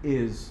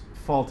is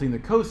faulting the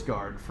Coast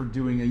Guard for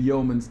doing a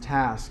yeoman's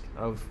task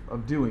of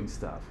doing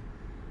stuff.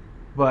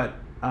 But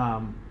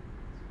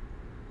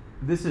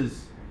this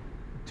is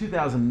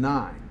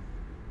 2009,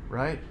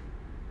 right?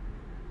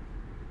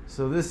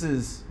 So this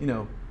is,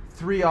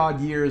 3 odd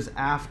years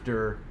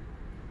after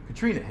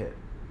Katrina hit.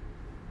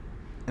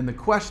 And the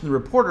question the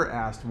reporter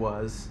asked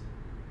was,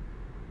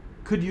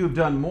 could you have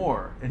done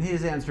more? And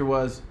his answer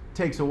was,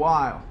 takes a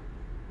while.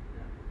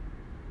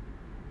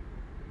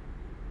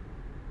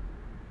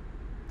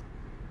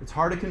 It's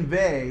hard to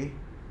convey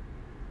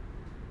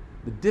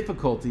the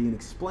difficulty in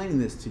explaining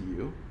this to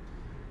you.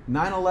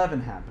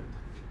 9/11 happened.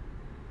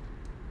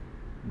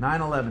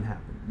 9/11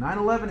 happened.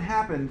 9/11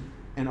 happened,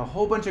 and a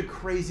whole bunch of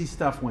crazy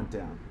stuff went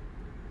down.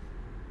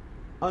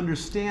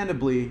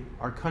 Understandably,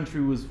 our country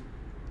was,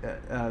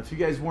 if you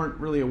guys weren't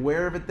really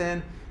aware of it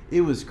then, it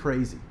was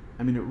crazy.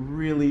 I mean, it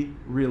really,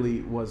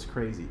 really was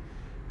crazy.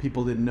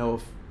 People didn't know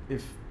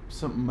if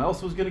something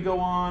else was going to go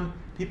on.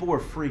 People were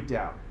freaked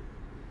out.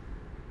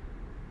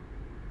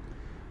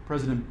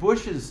 President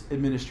Bush's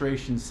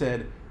administration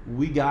said,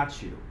 we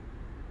got you.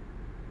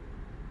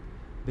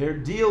 Their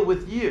deal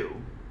with you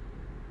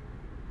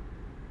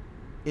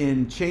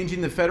in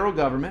changing the federal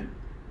government,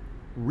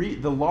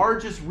 the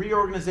largest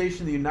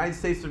reorganization in the United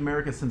States of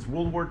America since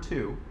World War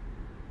II,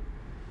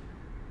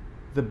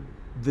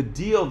 the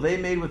deal they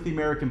made with the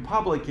American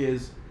public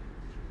is,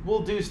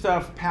 we'll do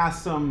stuff,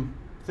 pass some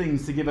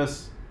things to give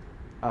us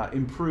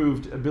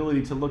improved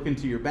ability to look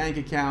into your bank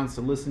accounts,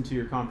 to listen to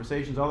your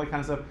conversations, all that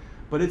kind of stuff.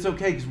 But it's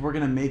okay because we're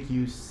going to make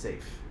you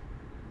safe.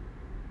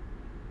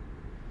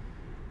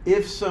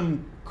 If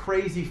some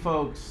crazy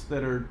folks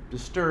that are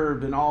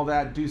disturbed and all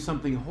that do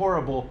something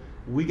horrible,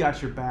 we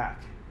got your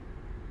back.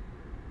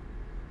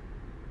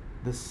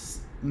 The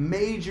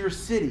major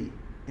city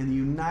in the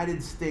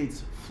United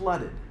States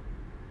flooded.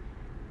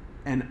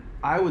 And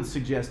I would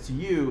suggest to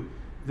you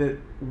that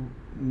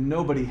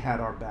nobody had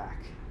our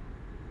back.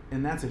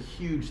 And that's a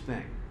huge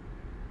thing.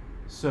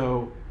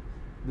 So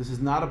this is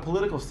not a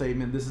political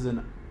statement. This is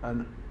an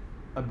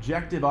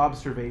objective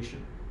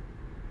observation.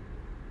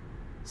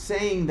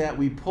 Saying that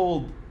we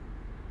pulled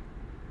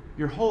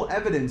your whole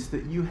evidence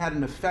that you had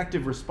an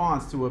effective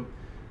response to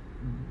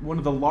one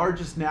of the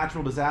largest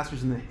natural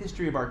disasters in the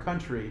history of our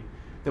country,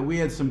 that we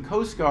had some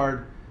Coast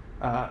Guard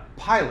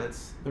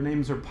pilots, their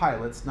names are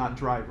pilots, not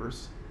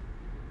drivers.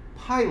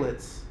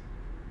 Pilots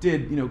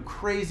did,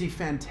 crazy,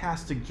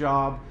 fantastic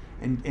job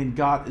and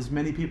got as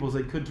many people as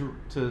they could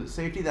to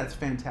safety. That's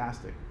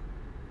fantastic.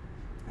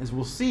 As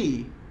we'll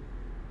see,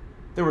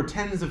 there were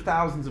tens of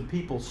thousands of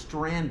people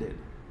stranded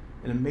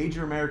in a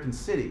major American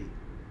city,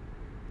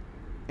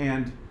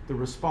 and the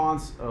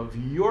response of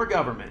your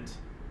government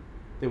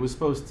that's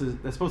supposed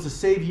to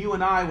save you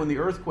and I when the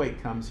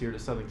earthquake comes here to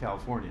Southern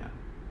California,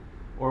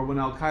 or when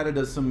Al-Qaeda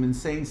does some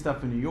insane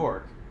stuff in New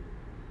York,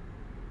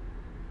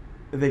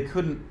 they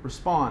couldn't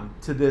respond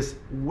to this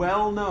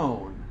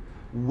well-known,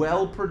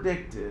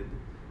 well-predicted,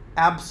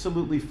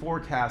 absolutely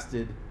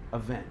forecasted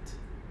event.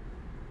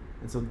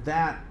 And so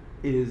that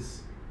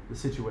is the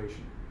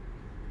situation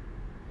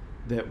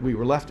that we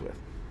were left with.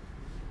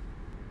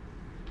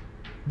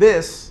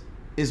 This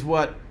is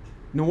what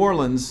New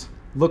Orleans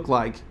looked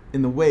like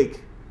in the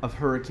wake of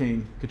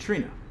Hurricane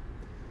Katrina.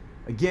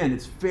 Again,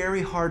 it's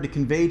very hard to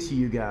convey to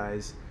you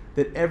guys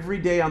that every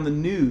day on the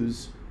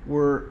news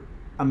were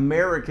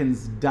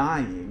Americans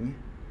dying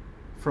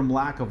from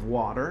lack of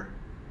water,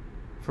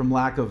 from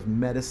lack of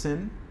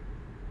medicine,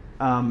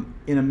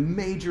 in a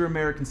major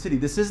American city.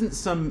 This isn't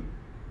some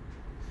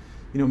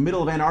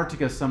middle of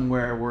Antarctica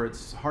somewhere where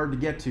it's hard to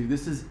get to.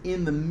 This is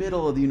in the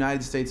middle of the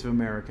United States of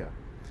America.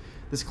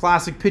 This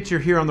classic picture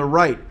here on the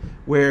right,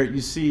 where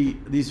you see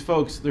these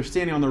folks, they're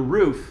standing on the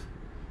roof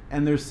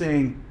and they're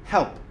saying,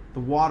 "Help, the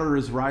water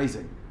is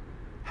rising."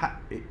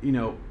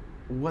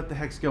 What the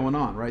heck's going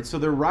on, right? So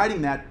they're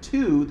writing that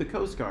to the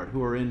Coast Guard,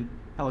 who are in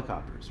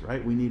helicopters,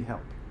 right? We need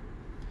help.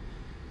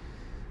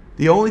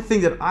 The only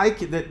thing that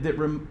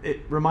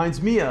it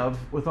reminds me of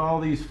with all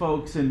these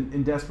folks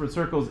in desperate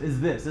circles is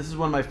this. This is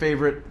one of my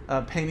favorite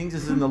paintings.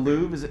 This is in the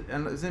Louvre.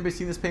 Has anybody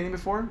seen this painting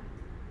before?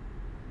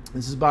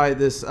 This is by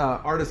this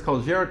artist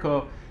called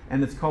Hurrican,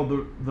 and it's called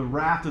the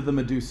Raft of the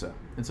Medusa.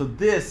 And so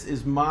this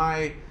is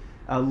my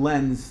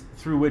lens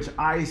through which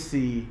I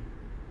see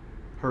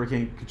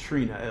Hurricane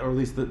Katrina, or at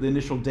least the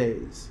initial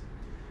days.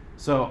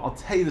 So I'll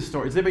tell you the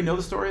story. Does anybody know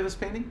the story of this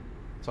painting?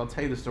 So I'll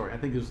tell you the story. I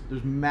think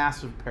there's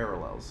massive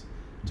parallels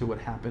to what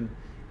happened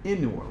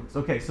in New Orleans.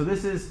 Okay, so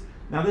this is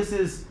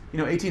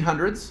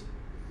 1800s.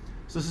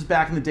 So this is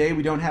back in the day.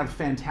 We don't have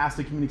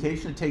fantastic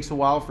communication. It takes a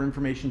while for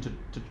information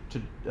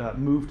to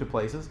move to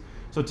places.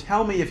 So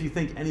tell me if you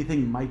think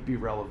anything might be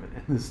relevant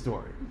in this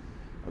story.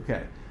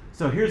 Okay,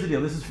 so here's the deal.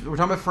 We're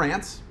talking about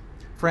France.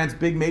 France,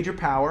 big major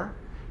power.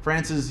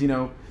 France is,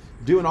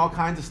 doing all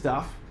kinds of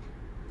stuff.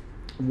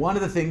 One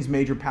of the things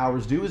major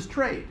powers do is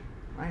trade,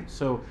 right?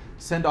 So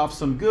send off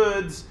some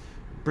goods,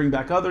 bring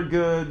back other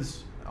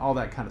goods, all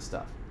that kind of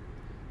stuff.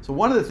 So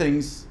one of the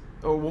things,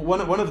 or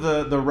one of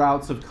the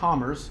routes of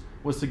commerce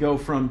was to go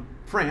from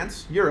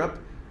France, Europe,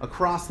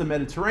 across the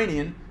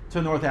Mediterranean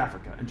to North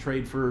Africa and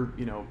trade for,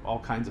 all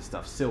kinds of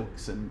stuff,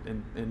 silks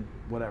and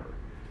whatever.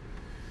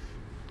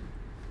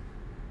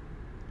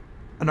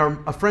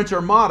 A French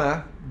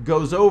armada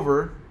goes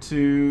over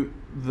to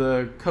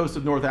the coast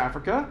of North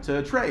Africa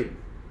to trade.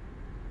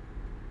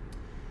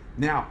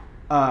 Now,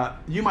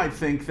 you might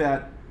think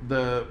that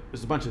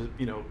there's a bunch of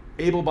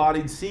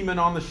able-bodied seamen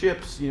on the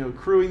ships,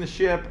 crewing the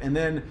ship, and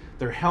then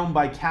they're helmed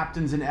by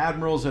captains and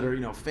admirals that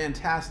are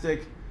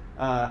fantastic,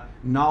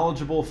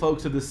 knowledgeable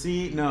folks of the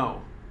sea.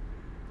 No.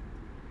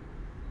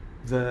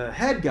 The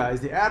head guys,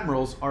 the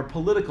admirals, are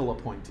political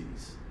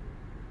appointees.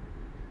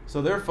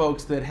 So they're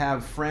folks that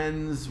have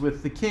friends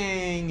with the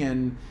king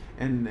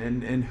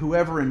and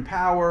whoever in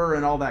power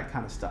and all that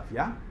kind of stuff,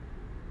 yeah?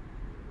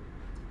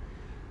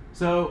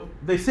 So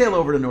they sail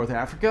over to North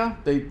Africa,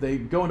 they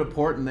go into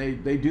port and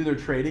they do their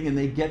trading, and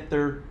they get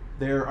their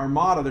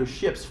armada, their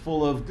ships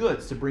full of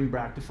goods to bring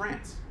back to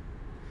France.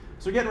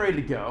 So they're getting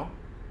ready to go,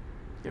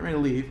 getting ready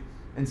to leave,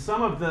 and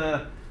some of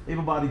the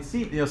able-bodied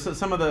seamen,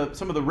 some of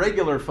the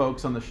regular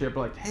folks on the ship are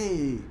like,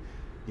 "Hey,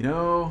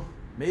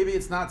 maybe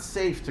it's not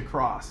safe to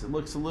cross. It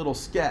looks a little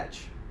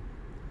sketch."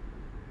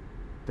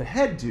 The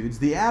head dudes,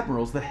 the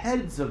admirals, the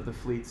heads of the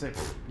fleet say,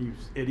 "You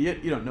idiot,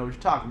 you don't know what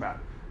you're talking about.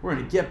 We're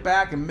going to get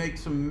back and make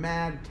some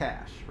mad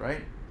cash,"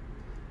 right?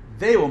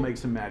 They will make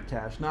some mad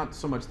cash, not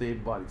so much the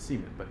able-bodied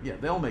seamen, but yeah,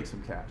 they'll make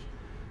some cash.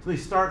 So they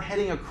start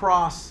heading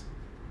across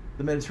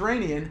the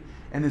Mediterranean,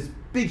 and this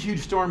big, huge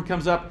storm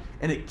comes up,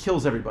 and it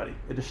kills everybody.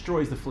 It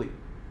destroys the fleet.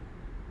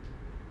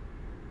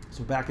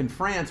 So back in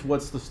France,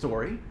 what's the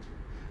story?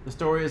 The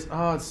story is,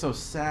 oh, it's so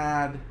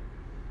sad.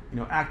 You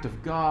know, act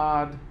of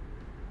God.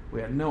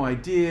 We had no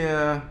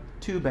idea.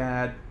 Too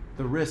bad.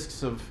 The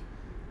risks of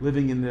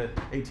living in the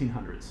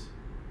 1800s.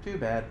 Too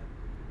bad.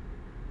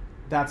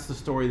 That's the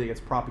story that gets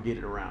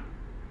propagated around.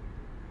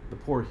 The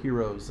poor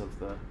heroes of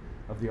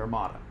the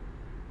Armada.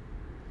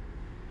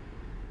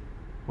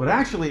 What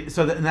actually,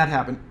 and that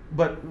happened.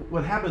 But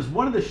what happened is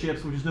one of the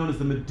ships, which is known as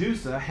the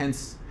Medusa,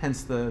 hence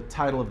the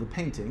title of the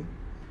painting.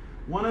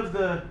 One of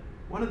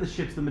the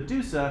ships, the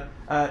Medusa,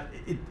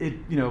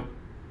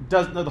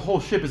 the whole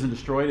ship isn't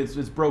destroyed.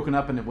 It's broken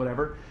up and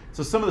whatever.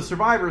 So some of the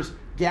survivors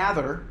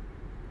gather,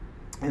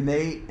 and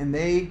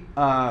they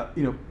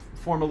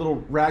form a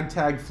little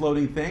ragtag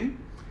floating thing,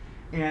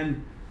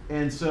 and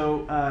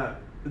so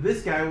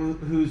this guy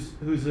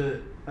who's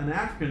an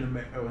African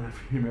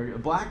American, a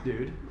black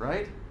dude,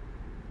 right,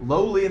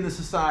 lowly in the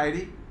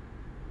society,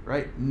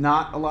 right,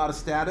 not a lot of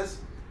status.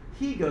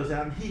 He goes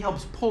out and he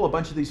helps pull a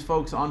bunch of these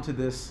folks onto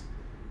this,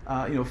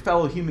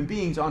 fellow human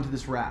beings onto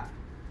this raft,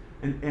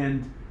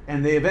 and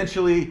they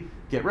eventually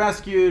get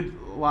rescued.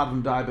 A lot of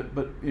them die,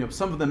 but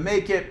some of them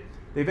make it.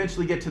 They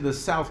eventually get to the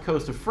south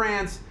coast of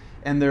France,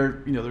 and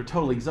they're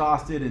totally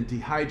exhausted and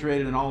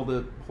dehydrated and all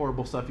the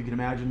horrible stuff you can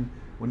imagine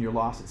when you're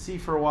lost at sea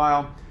for a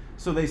while.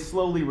 So they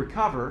slowly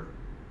recover,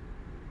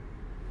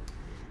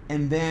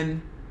 and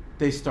then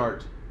they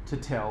start to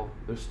tell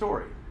their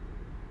story.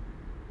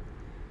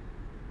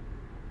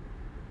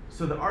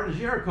 So the Art of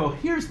Jericho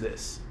hears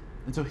this,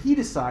 and so he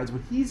decides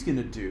what he's going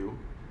to do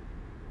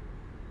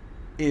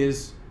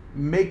is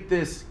make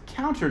this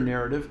counter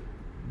narrative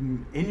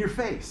in your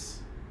face.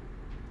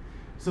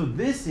 So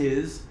this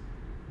is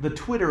the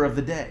Twitter of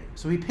the day.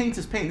 So he paints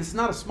his painting. This is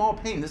not a small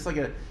painting. This is like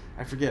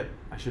I forget,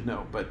 I should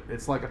know, but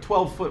it's like a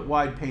 12-foot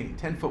wide painting,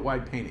 10-foot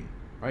wide painting,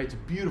 right? It's a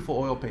beautiful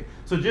oil paint.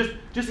 So just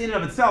in and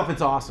of itself,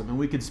 it's awesome. And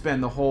we could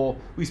spend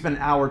we spend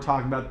an hour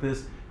talking about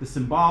this, the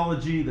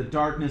symbology, the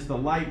darkness, the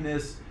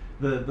lightness,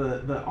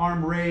 the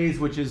arm raise,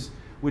 which is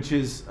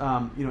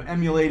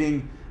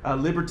emulating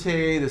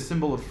Liberté, the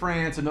symbol of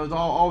France, and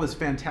all this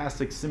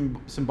fantastic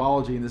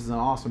symbology, and this is an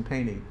awesome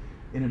painting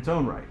in its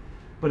own right.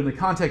 But in the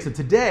context of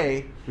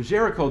today, what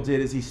Jericho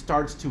did is he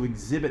starts to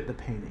exhibit the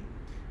painting.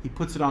 He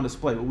puts it on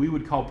display, what we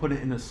would call put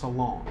it in a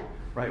salon,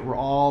 right, where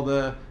all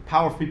the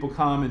powerful people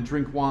come and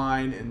drink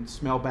wine and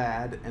smell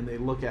bad, and they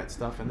look at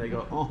stuff and they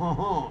go,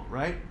 oh,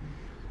 right?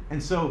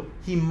 And so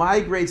he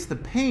migrates the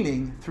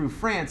painting through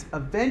France,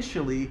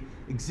 eventually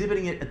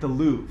exhibiting it at the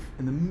Louvre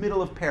in the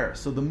middle of Paris.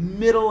 So the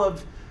middle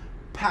of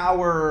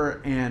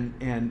power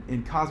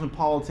and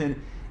cosmopolitan,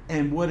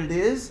 and what it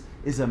is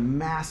a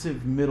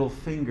massive middle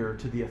finger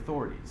to the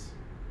authorities.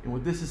 And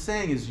what this is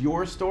saying is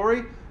your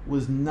story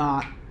was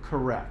not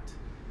correct.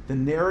 The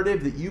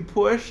narrative that you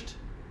pushed,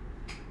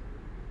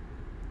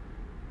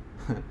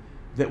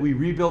 that we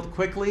rebuilt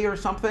quickly or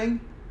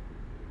something,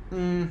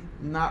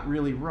 not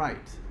really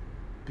right.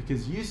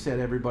 Because you said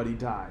everybody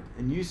died,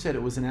 and you said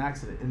it was an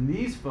accident. And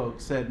these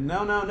folks said,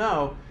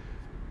 no,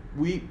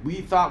 we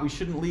thought we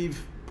shouldn't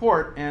leave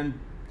port, and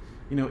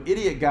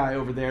idiot guy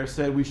over there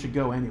said we should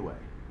go anyway.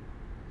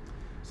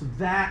 So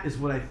that is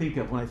what I think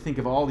of when I think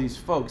of all these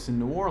folks in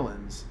New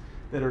Orleans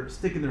that are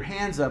sticking their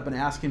hands up and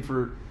asking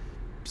for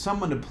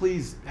someone to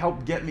please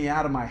help get me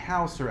out of my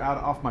house or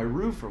off my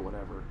roof or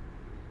whatever.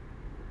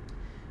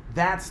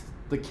 That's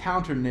the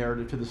counter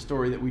narrative to the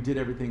story that we did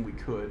everything we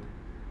could,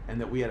 and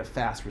that we had a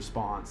fast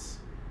response,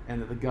 and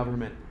that the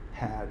government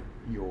had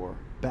your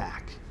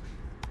back.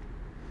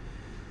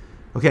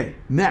 Okay,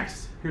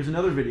 next, here's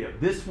another video.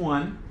 This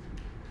one,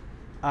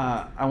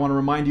 I want to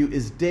remind you,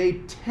 is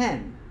day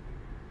 10.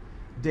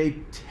 Day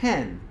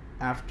 10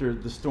 after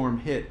the storm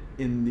hit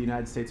in the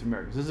United States of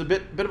America. This is a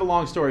bit of a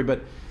long story,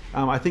 but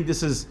I think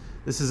this is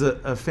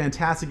a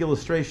fantastic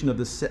illustration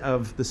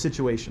of the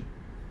situation.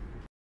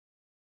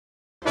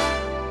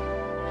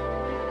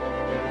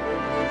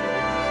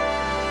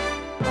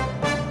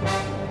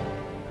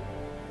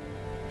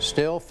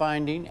 Still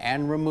finding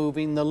and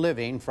removing the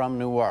living from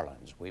New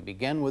Orleans. We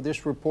begin with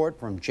this report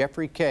from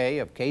Jeffrey Kay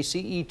of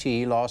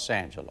KCET Los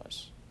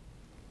Angeles.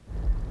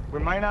 We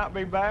may not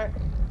be back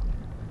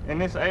in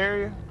this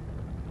area,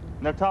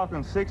 and they're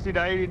talking 60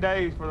 to 80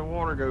 days before the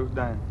water goes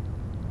down.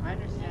 I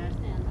understand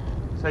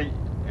that. So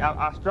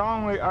I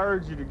strongly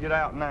urge you to get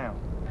out now.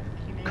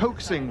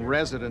 Coaxing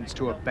residents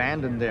to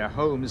abandon their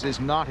homes is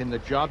not in the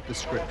job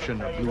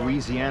description of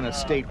Louisiana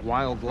State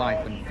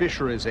Wildlife and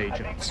Fisheries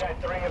agents.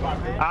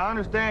 I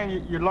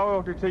understand your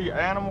loyalty to your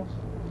animals,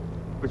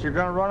 but you're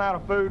going to run out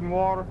of food and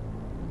water,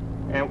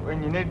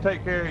 and you need to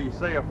take care of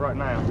yourself right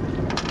now.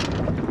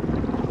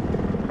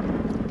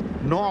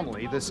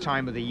 Normally, this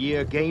time of the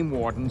year, game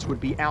wardens would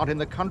be out in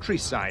the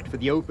countryside for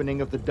the opening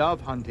of the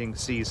dove hunting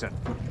season.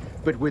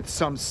 But with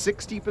some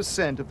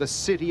 60% of the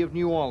city of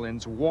New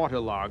Orleans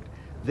waterlogged,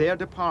 their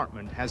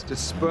department has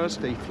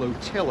dispersed a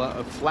flotilla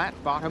of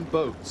flat-bottom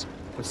boats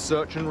for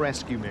search and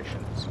rescue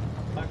missions.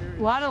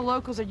 A lot of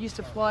locals are used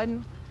to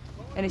flooding,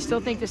 and they still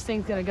think this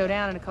thing's going to go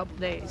down in a couple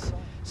days.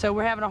 So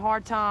we're having a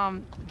hard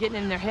time getting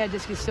in their head.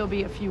 This could still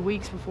be a few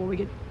weeks before we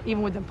get,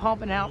 even with them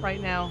pumping out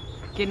right now,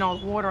 getting all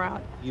the water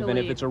out. Even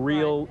if it's a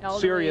real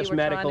serious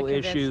medical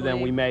issue, then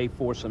we may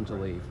force them to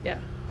leave. Yeah.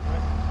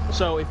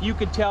 So if you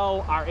could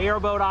tell our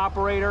airboat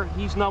operator,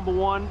 he's number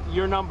 1,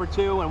 you're number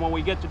 2, and when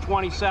we get to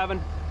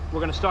 27, we're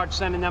going to start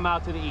sending them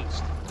out to the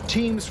east.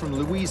 Teams from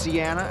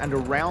Louisiana and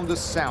around the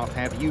South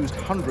have used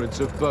hundreds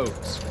of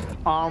boats.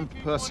 Armed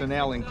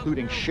personnel,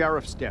 including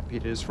sheriff's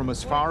deputies from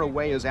as far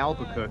away as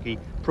Albuquerque,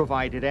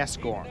 provided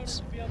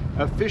escorts.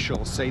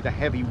 Officials say the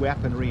heavy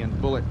weaponry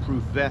and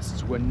bulletproof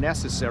vests were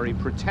necessary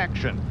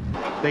protection.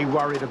 They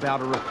worried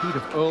about a repeat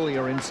of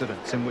earlier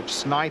incidents in which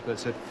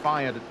snipers had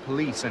fired at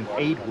police and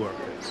aid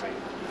workers.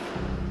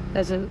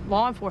 As a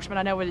law enforcement,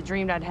 I never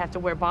dreamed I'd have to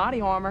wear body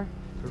armor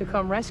to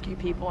come rescue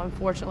people,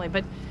 unfortunately.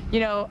 But,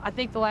 you know, I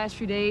think the last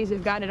few days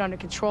they've gotten it under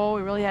control.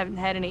 We really haven't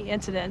had any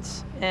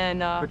incidents. And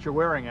but you're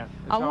wearing it.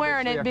 I'm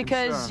wearing it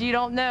because you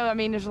don't know. I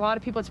mean, there's a lot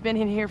of people that's been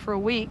in here for a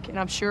week, and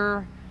I'm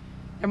sure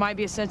there might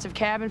be a sense of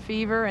cabin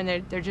fever, and they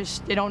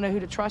don't know who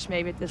to trust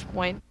maybe at this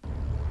point.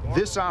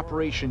 This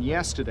operation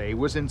yesterday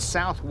was in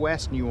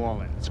southwest New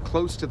Orleans,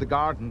 close to the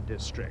Garden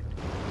District.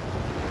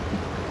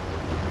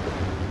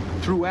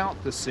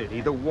 Throughout the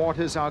city, the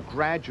waters are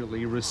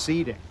gradually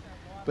receding,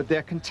 but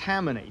they're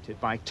contaminated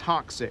by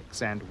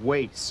toxics and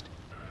waste.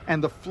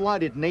 And the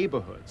flooded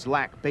neighborhoods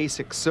lack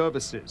basic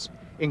services,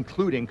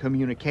 including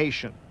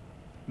communication.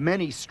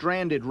 Many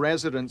stranded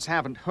residents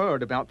haven't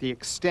heard about the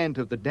extent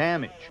of the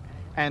damage,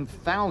 and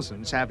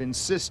thousands have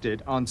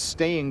insisted on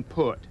staying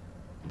put.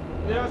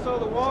 Then I saw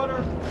the water,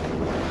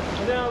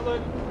 and then I was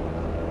like,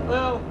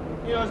 well,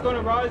 you know, it's going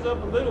to rise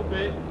up a little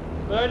bit,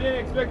 but I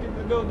didn't expect it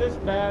to go this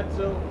bad.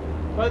 So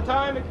by the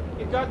time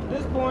it got to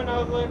this point, I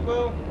was like,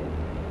 well,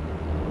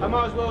 I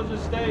might as well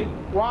just stay.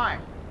 Why?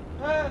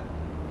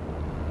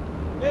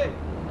 It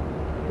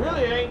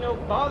really ain't no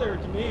bother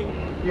to me.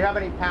 Do you have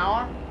any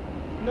power?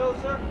 No,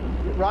 sir.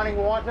 Running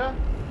water?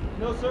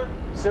 No, sir.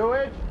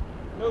 Sewage?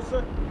 No,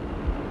 sir.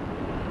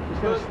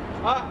 But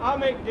I'll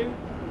make do.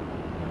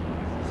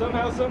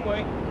 Somehow, some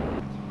way.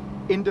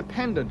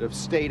 Independent of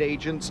state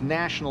agents,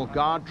 National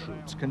Guard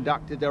troops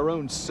conducted their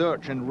own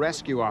search and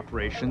rescue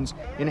operations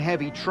in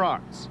heavy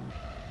trucks.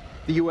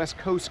 The U.S.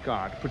 Coast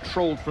Guard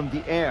patrolled from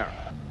the air,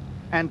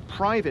 and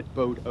private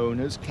boat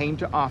owners came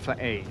to offer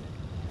aid.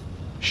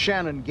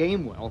 Shannon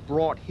Gamewell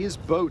brought his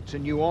boat to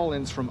New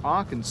Orleans from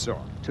Arkansas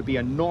to be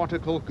a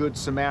nautical good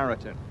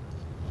Samaritan.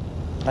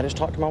 I just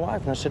talked to my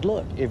wife and I said,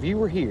 look, if you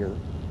were here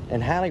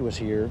and Hallie was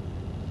here,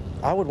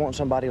 I would want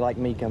somebody like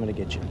me coming to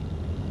get you.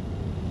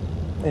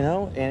 You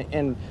know,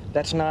 and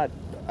that's not,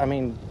 I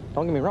mean,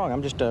 don't get me wrong,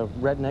 I'm just a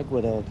redneck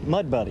with a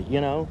mud buddy, you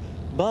know,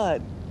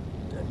 but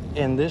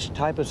in this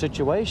type of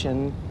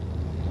situation,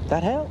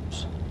 that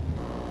helps.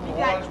 We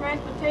got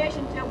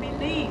transportation till we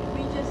leave.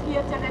 We just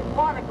here till that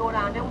water go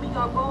down, then we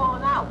gonna go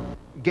on out.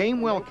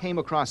 Gamewell came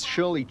across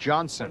Shirley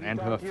Johnson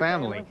and her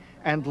family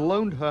and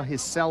loaned her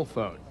his cell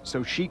phone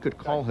so she could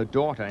call her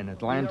daughter in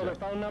Atlanta.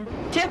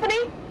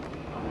 Tiffany,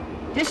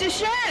 this is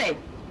Shirley.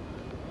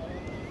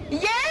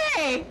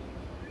 Yay!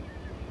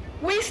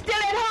 We still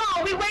at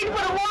home. We waiting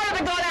for the water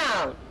to go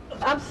down.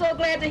 I'm so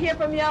glad to hear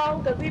from y'all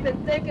because we've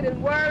been thinking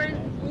and worried.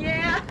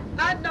 Yeah,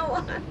 I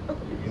know.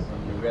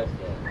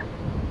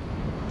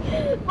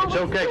 It's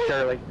okay,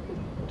 Shirley.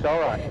 It's all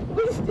right.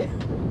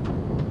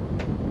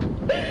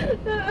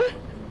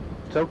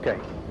 It's okay.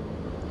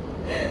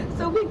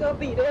 So we gonna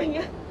be there,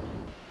 yeah?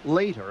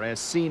 Later, as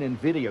seen in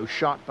video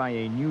shot by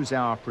a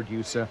NewsHour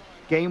producer,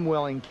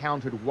 Gamewell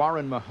encountered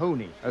Warren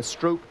Mahoney, a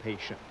stroke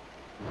patient.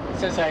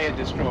 Since I had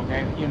the stroke,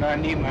 I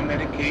need my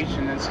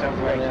medication and stuff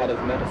like that. Out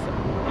of medicine.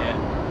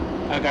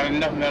 Yeah. I got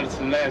enough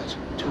medicine last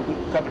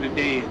couple of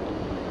days,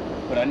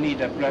 but I need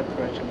that blood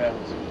pressure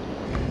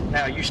medicine.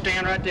 Now, you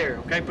stand right there,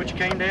 okay? Put your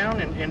cane down,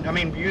 and I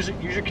mean, use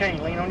your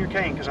cane. Lean on your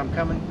cane, because I'm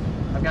coming.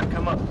 I've got to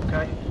come up,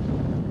 okay?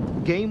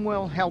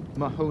 Gamewell helped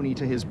Mahoney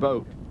to his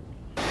boat,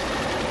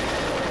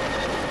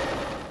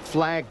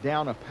 flagged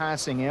down a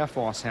passing Air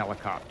Force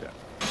helicopter,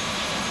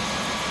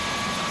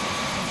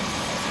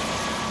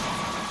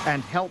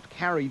 and helped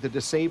carry the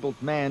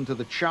disabled man to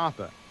the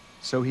chopper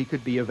so he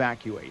could be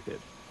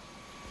evacuated.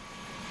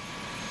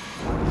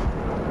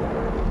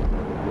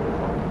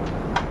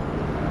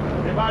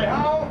 Anybody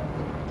home?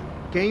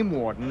 Game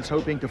wardens,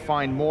 hoping to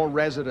find more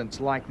residents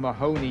like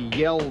Mahoney,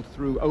 yelled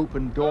through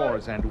open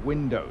doors and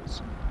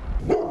windows.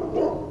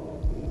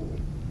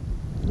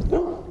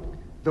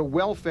 The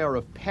welfare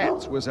of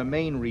pets was a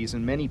main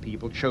reason many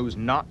people chose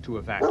not to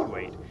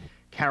evacuate.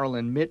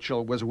 Carolyn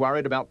Mitchell was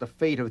worried about the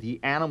fate of the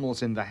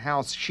animals in the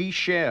house she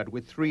shared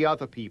with 3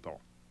 other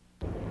people.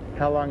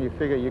 How long you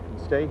figure you can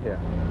stay here?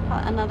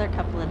 Another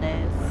couple of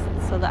days.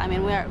 So that, I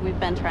mean, we've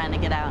been trying to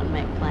get out and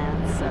make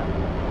plans. So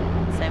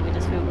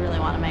we really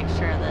want to make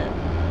sure that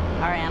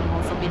our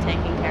animals will be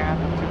taken care of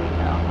after we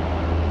go.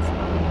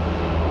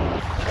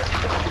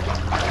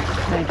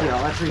 Thank you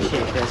all. I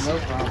appreciate this. No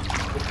problem.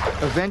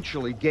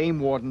 Eventually, game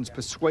wardens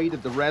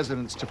persuaded the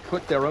residents to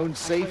put their own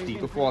safety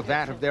before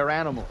that of their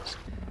animals.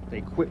 They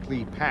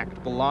quickly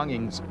packed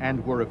belongings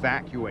and were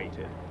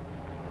evacuated.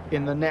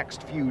 In the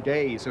next few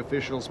days,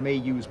 officials may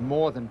use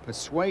more than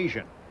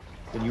persuasion.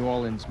 The New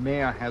Orleans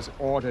mayor has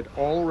ordered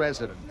all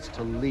residents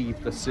to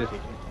leave the city.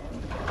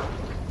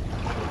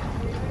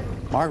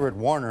 Margaret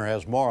Warner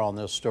has more on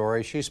this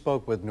story. She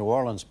spoke with New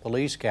Orleans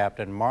Police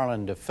Captain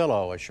Marlon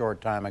DeFillo a short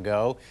time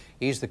ago.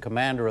 He's the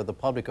commander of the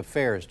Public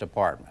Affairs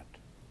Department.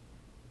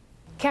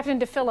 Captain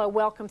DeFillo,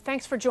 welcome.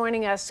 Thanks for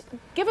joining us.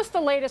 Give us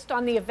the latest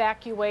on the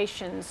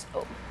evacuations.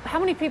 How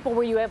many people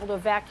were you able to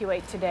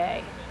evacuate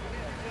today?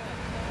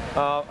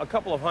 A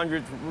couple of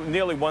hundred,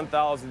 nearly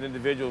 1,000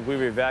 individuals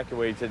we've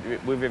evacuated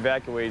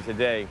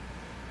today.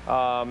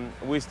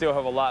 We still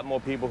have a lot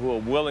more people who are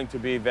willing to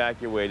be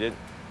evacuated,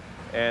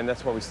 and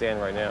that's where we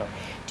stand right now.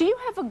 Do you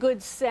have a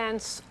good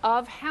sense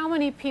of how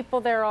many people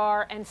there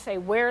are and say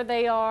where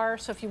they are?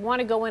 So if you want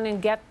to go in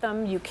and get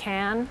them, you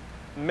can?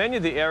 Many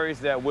of the areas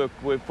that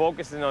we're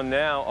focusing on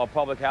now are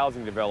public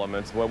housing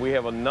developments where we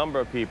have a number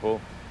of people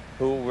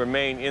who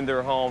remain in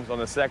their homes on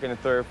the second and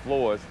third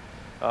floors.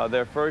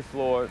 Their first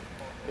floor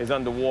is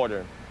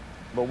underwater,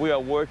 but we are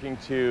working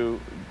to,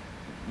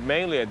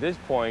 mainly at this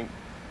point,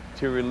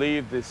 to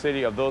relieve the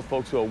city of those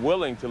folks who are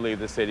willing to leave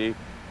the city,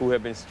 who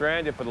have been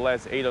stranded for the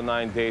last 8 or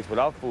 9 days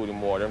without food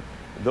and water.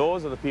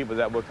 Those are the people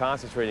that we're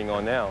concentrating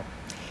on now.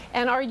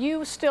 And are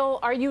you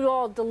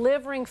all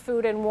delivering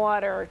food and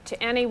water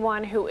to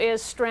anyone who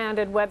is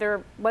stranded,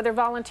 whether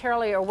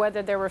voluntarily or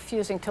whether they're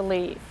refusing to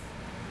leave?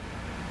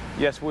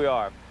 Yes, we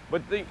are.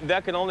 But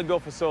that can only go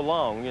for so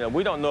long. You know,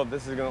 we don't know if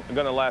this is going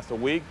to last a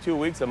week, 2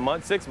 weeks, a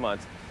month, 6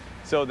 months.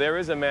 So there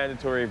is a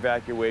mandatory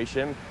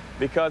evacuation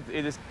because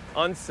it is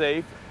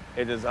unsafe,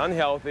 it is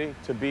unhealthy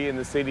to be in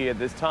the city at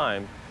this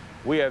time.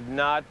 We have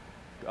not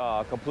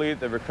completed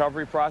the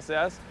recovery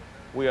process.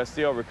 We are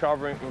still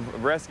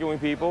rescuing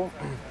people.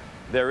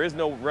 There is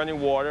no running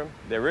water.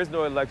 There is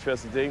no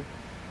electricity.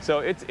 So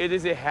it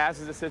is a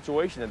hazardous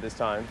situation at this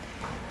time.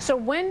 So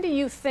when do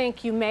you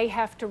think you may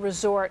have to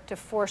resort to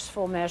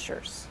forceful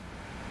measures?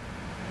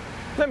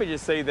 Let me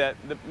just say that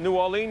the New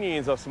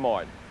Orleanians are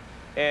smart.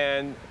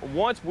 And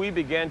once we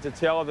begin to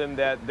tell them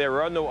that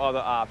there are no other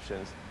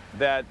options,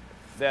 that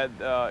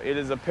it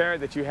is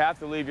apparent that you have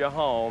to leave your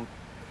home,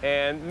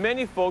 and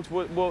many folks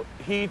will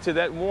heed to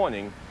that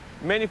warning.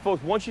 Many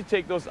folks, once you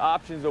take those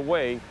options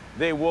away,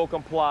 they will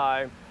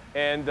comply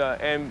and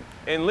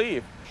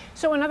leave.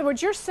 So in other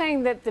words, you're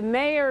saying that the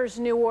mayor's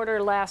new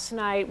order last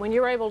night, when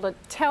you're able to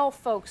tell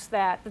folks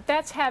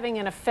that's having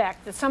an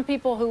effect, that some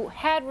people who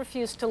had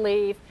refused to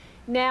leave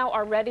now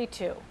are ready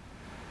to?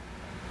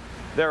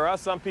 There are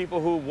some people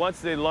who,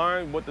 once they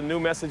learn what the new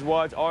message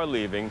was, are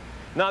leaving.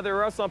 Now,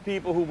 there are some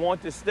people who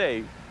want to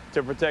stay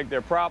to protect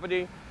their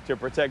property, to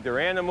protect their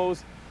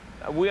animals.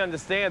 We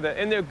understand that,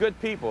 and they're good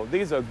people.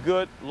 These are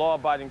good,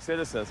 law-abiding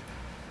citizens.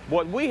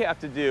 What we have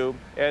to do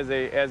as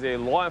a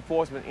law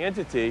enforcement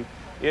entity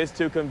is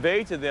to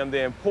convey to them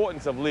the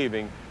importance of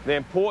leaving, the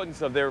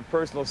importance of their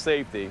personal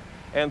safety,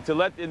 and to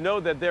let them know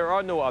that there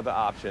are no other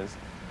options.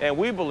 And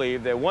we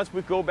believe that once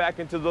we go back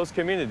into those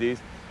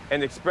communities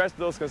and express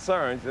those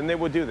concerns, then they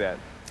will do that.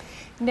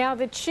 Now,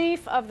 the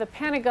chief of the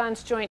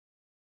Pentagon's Joint...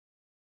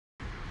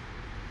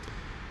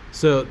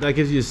 So that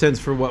gives you a sense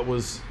for what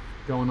was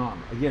going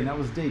on. Again, that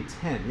was day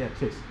 10. Yeah,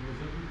 Chase.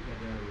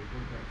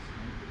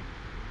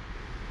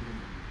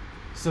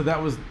 So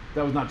that was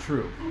not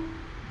true.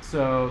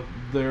 So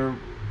there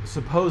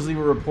supposedly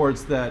were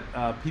reports that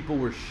people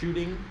were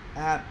shooting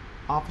at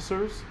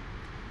officers.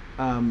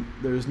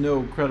 There's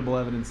no credible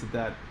evidence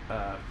that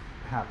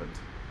happened.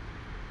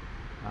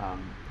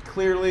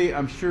 Clearly,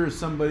 I'm sure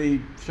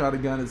somebody shot a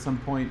gun at some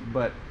point,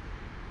 but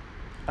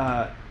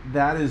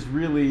that is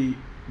really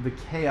the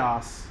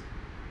chaos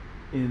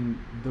in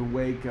the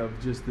wake of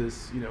just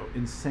this,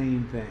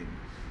 insane thing.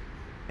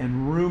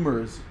 And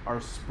rumors are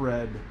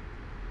spread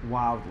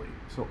wildly.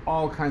 So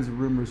all kinds of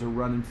rumors are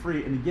running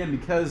free. And again,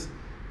 because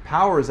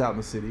power is out in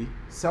the city,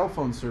 cell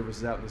phone service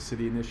is out in the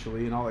city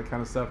initially, and all that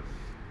kind of stuff,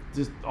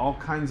 just all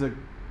kinds of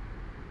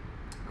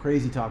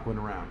crazy talk went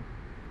around.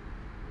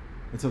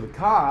 And so the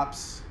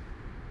cops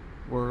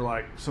were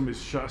like, somebody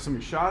shot at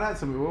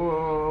somebody, whoa,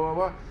 whoa, whoa,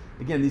 whoa.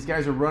 Again, these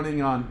guys are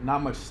running on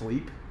not much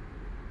sleep,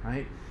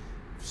 right?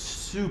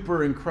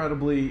 Super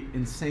incredibly,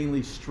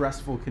 insanely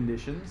stressful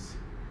conditions.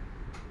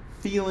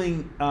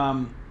 Feeling,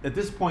 at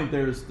this point,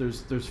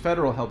 there's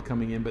federal help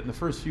coming in, but in the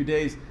first few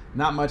days,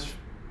 not much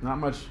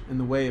in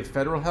the way of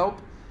federal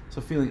help.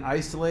 So feeling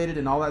isolated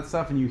and all that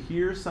stuff, and you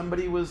hear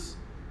somebody was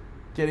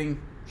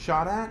getting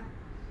shot at,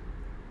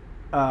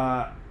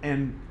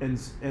 and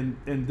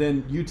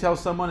then you tell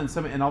someone,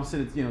 and all of a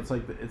sudden,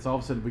 it's all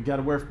of a sudden we got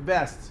to wear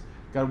vests,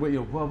 got to wear,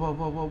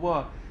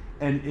 whoa,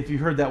 and if you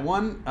heard that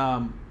one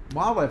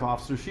wildlife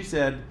officer, she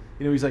said,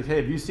 he's like, hey,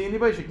 have you seen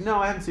anybody? She's like, no,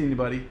 I haven't seen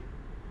anybody,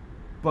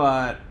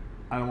 but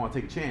I don't want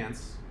to take a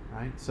chance,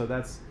 right? So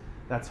that's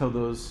how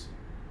those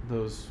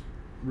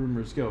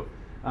rumors go.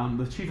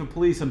 The chief of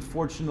police,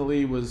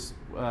 unfortunately, bore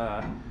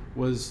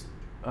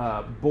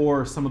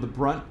some of the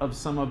brunt of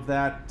some of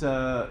that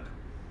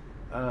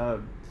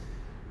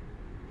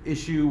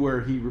issue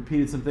where he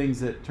repeated some things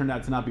that turned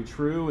out to not be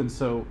true, and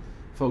so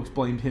folks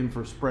blamed him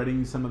for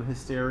spreading some of the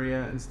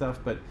hysteria and stuff.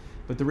 But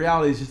the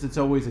reality is just it's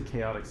always a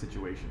chaotic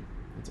situation.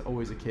 It's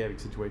always a chaotic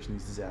situation,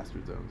 these disaster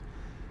zones.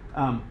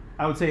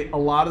 I would say a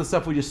lot of the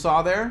stuff we just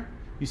saw there,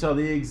 you saw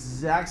the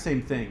exact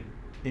same thing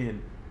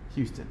in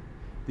Houston,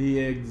 the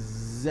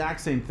exact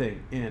same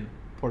thing in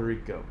Puerto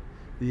Rico,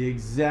 the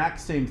exact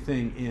same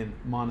thing in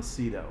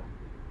Montecito,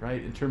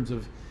 right? In terms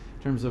of,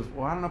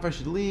 well, I don't know if I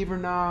should leave or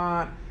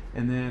not,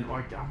 and then I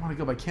want to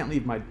go, but I can't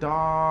leave my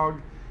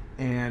dog,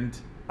 and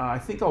I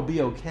think I'll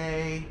be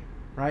okay,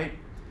 right?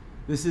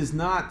 This is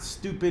not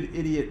stupid,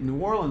 idiot New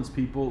Orleans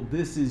people.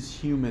 This is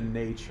human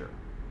nature,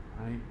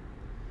 right?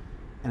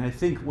 And I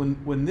think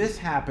when this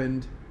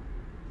happened,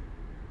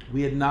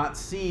 we had not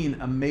seen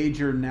a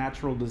major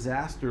natural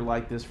disaster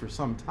like this for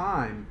some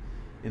time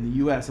in the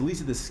U.S., at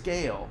least at this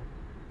scale.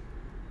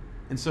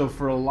 And so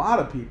for a lot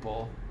of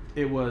people,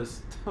 it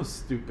was, those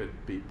stupid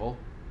people,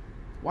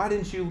 why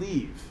didn't you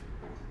leave,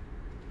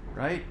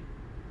 right?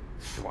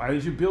 Why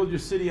did you build your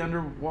city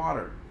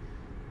underwater?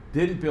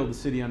 Didn't build the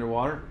city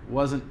underwater,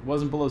 wasn't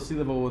below sea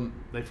level when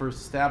they first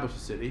established the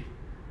city.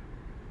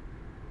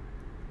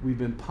 We've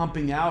been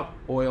pumping out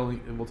oil,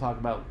 and we'll talk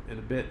about in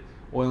a bit,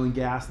 oil and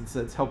gas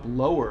that's helped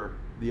lower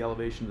the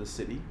elevation of the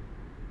city.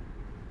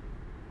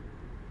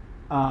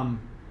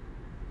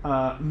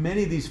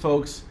 Many of these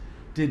folks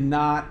did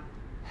not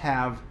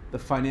have the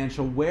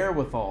financial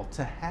wherewithal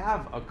to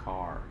have a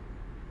car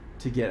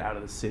to get out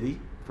of the city,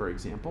 for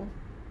example.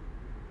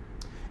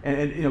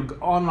 And you know,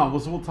 on and on.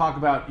 So we'll talk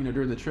about, you know,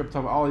 during the trip,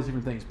 talk about all these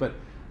different things. But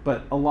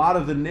a lot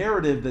of the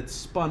narrative that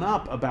spun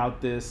up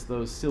about this,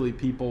 those silly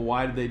people,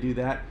 why did they do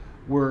that,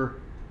 were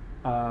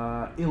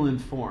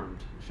ill-informed,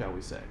 shall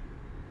we say.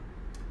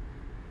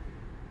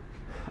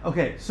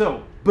 Okay,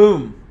 so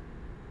boom,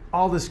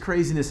 all this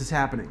craziness is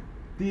happening.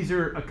 These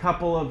are a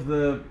couple of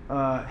the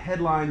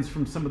headlines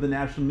from some of the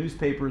national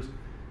newspapers,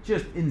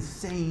 just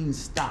insane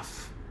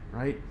stuff,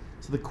 right?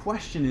 So the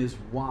question is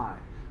why?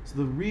 So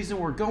the reason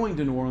we're going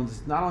to New Orleans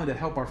is not only to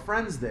help our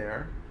friends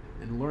there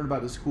and learn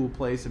about this cool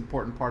place,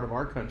 important part of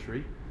our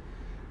country,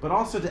 but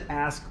also to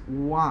ask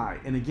why.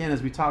 And again,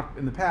 as we talked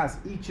in the past,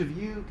 each of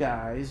you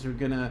guys are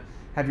going to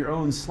have your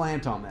own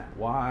slant on that.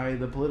 Why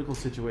the political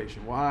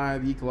situation? Why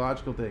the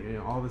ecological thing? You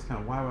know, all this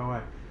kind of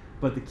why.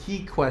 But the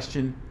key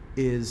question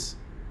is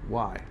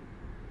why.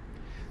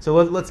 So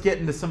let's get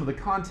into some of the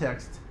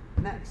context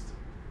next.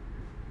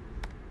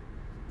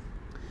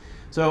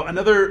 So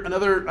another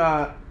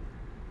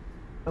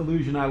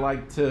illusion I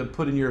like to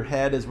put in your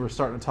head as we're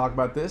starting to talk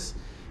about this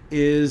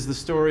is the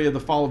story of the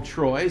fall of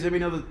Troy. Does anybody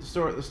know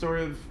the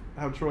story of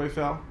how Troy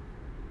fell?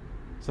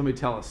 Somebody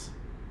tell us.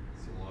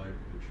 So like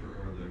the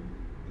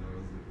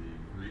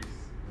Greeks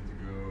went to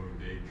go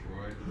invade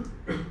Troy,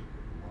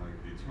 like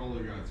they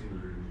totally got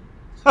screwed.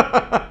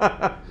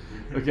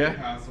 They couldn't get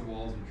past the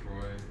walls of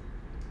Troy, and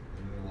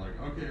then they're like,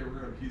 okay,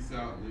 we're gonna peace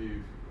out and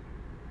leave.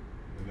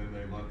 And then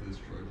they left this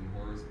Trojan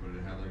horse, but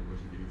it had like a bunch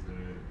of gates in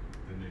it.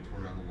 Then they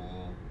tore down the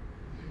wall.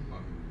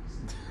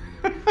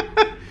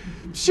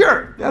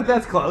 Sure,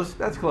 that's close.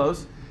 That's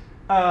close.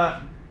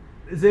 Does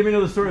anybody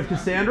know the story of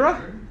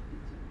Cassandra?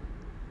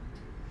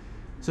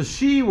 So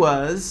she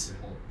was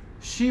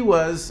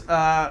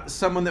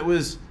someone that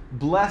was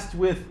blessed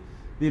with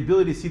the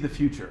ability to see the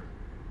future,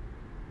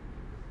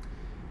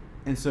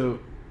 and so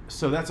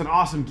that's an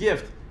awesome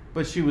gift.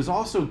 But she was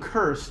also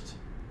cursed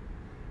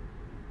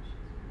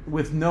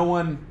with no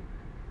one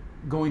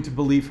going to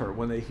believe her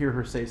when they hear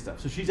her say stuff.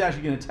 So she's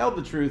actually going to tell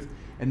the truth,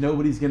 and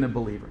nobody's going to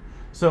believe her.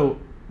 So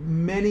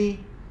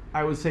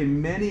I would say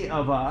many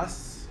of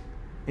us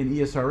in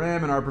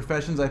ESRM and our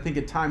professions, I think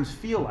at times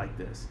feel like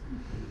this.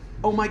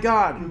 Oh my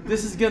God,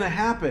 this is going to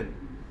happen.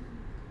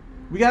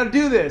 We got to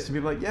do this. And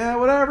people are like, yeah,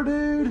 whatever,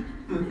 dude.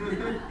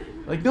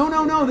 Like,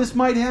 no, this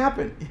might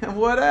happen. Yeah,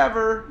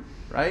 whatever,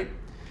 right?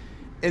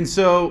 And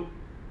so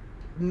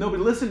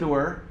nobody listened to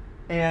her,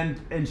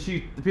 and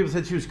the people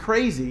said she was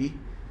crazy,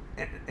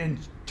 and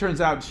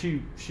turns out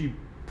she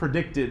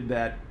predicted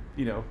that,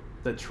 you know,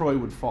 that Troy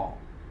would fall.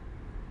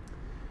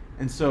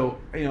 And so,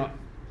 you know,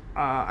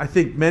 I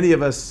think many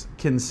of us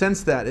can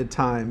sense that at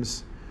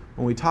times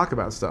when we talk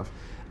about stuff.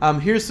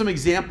 Here's some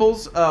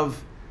examples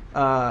of,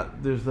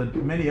 there's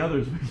many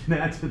others we can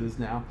add to this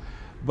now,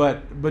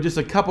 but just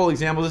a couple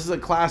examples. This is a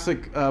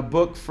classic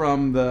book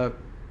from the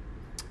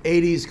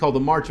 80s called The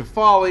March of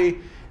Folly,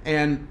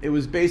 and it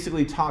was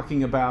basically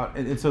talking about,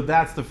 and so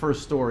that's the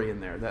first story in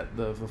there, that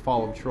the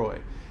fall of Troy,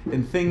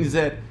 and things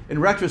that, in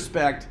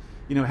retrospect,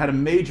 you know, had a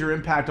major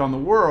impact on the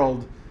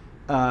world,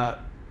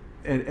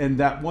 and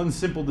that one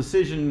simple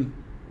decision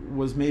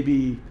was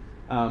maybe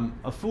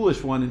a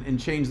foolish one and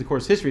changed the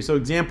course of history. So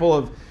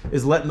example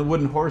is letting the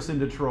wooden horse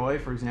into Troy,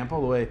 for example,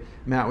 the way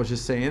Matt was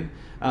just saying.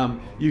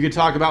 You could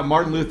talk about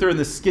Martin Luther and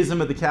the schism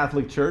of the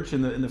Catholic Church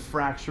and the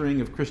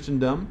fracturing of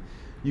Christendom.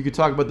 You could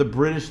talk about the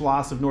British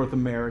loss of North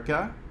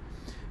America.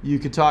 You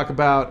could talk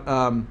about,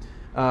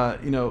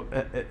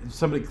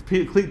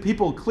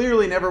 people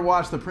clearly never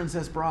watched The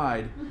Princess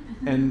Bride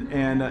and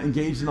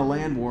engaged in a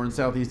land war in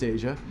Southeast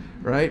Asia,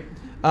 right?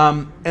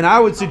 And I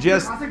would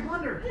suggest... Classic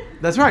blunder.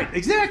 That's right,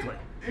 exactly.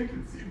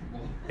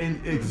 Inconceivable.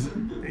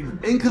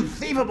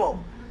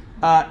 Inconceivable.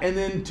 And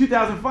then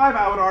 2005,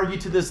 I would argue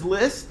to this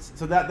list.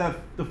 So that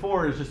the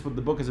 4 is just what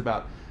the book is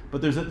about.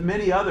 But there's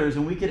many others,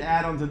 and we could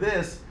add onto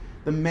this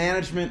the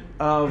management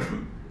of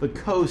the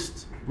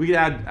coast. We could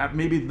add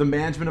maybe the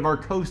management of our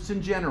coasts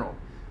in general,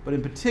 but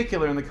in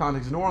particular, in the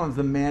context of New Orleans,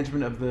 the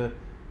management of the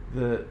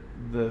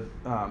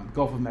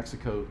Gulf of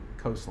Mexico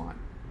coastline.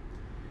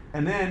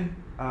 And then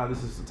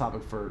this is a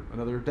topic for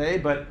another day,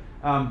 but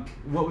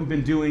what we've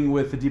been doing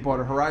with the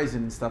Deepwater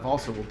Horizon and stuff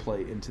also will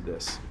play into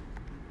this.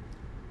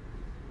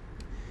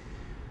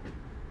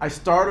 I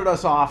started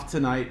us off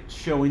tonight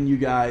showing you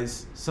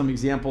guys some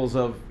examples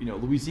of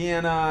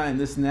Louisiana and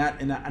this and that,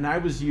 and I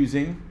was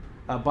using,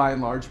 by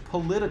and large,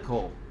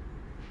 political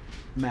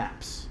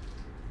maps.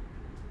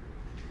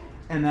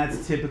 And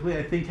that's typically,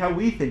 I think, how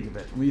we think of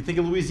it. When you think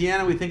of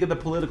Louisiana, we think of the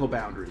political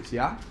boundaries,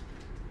 yeah?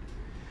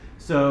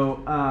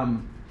 So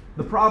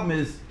the problem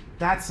is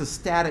that's a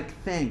static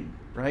thing,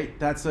 right?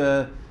 There's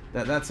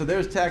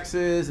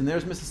Texas and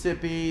there's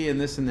Mississippi and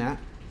this and that.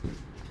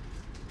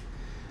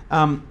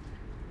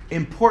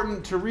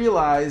 Important to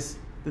realize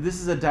that this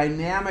is a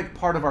dynamic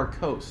part of our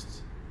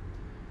coast.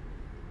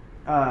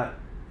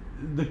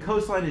 The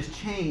coastline has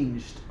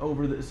changed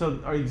so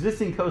our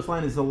existing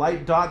coastline is the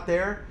light dot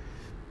there.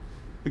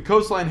 The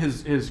coastline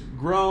has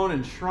grown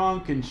and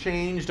shrunk and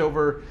changed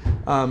over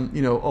a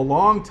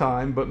long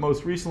time, but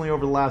most recently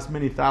over the last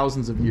many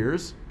thousands of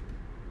years.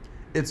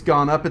 It's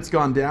gone up, it's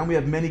gone down. We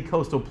have many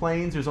coastal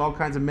plains. There's all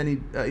kinds of many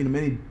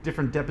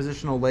different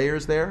depositional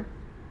layers there.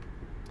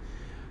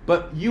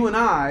 But you and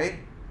I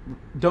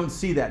don't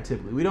see that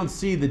typically. We don't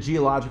see the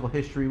geological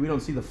history. We don't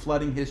see the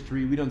flooding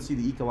history. We don't see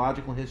the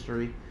ecological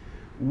history.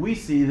 We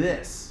see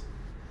this.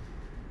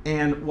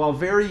 And while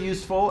very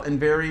useful and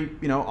very,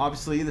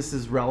 obviously this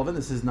is relevant,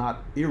 this is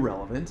not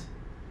irrelevant,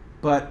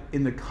 but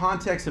in the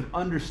context of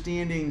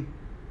understanding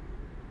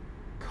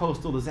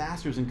coastal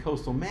disasters and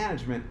coastal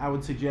management, I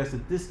would suggest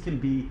that this can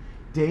be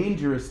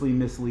dangerously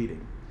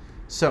misleading.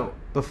 So,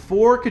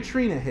 before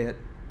Katrina hit,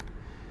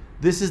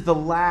 this is the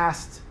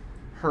last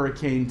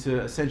hurricane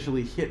to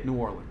essentially hit New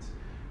Orleans.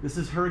 This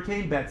is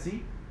Hurricane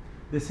Betsy.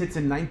 This hits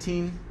in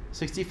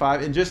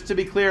 1965. And just to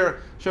be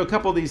clear, show a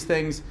couple of these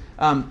things.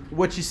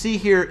 What you see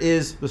here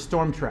is the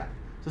storm track.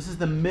 So this is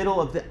the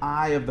middle of the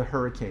eye of the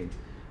hurricane.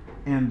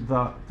 And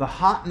the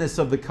hotness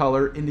of the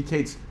color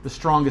indicates the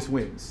strongest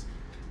winds.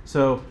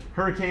 So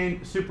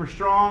hurricane, super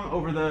strong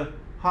over the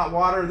hot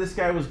water. This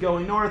guy was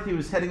going north. He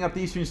was heading up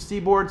the eastern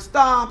seaboard,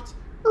 stopped,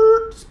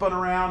 spun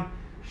around,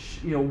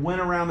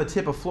 went around the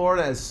tip of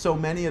Florida, as so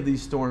many of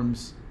these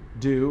storms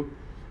do,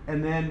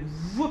 and then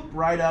whoop,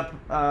 right up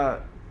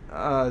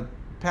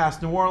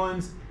past New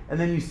Orleans. And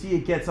then you see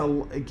it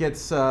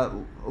gets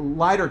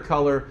lighter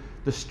color.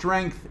 The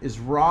strength is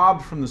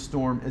robbed from the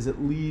storm as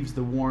it leaves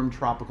the warm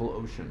tropical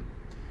ocean.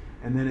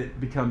 And then it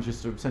becomes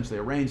just essentially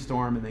a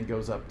rainstorm and then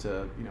goes up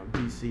to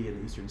DC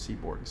and the eastern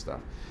seaboard and stuff.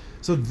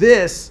 So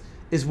this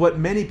is what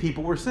many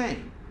people were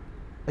saying.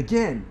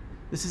 Again,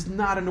 this is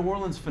not a New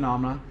Orleans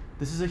phenomenon.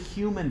 This is a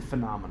human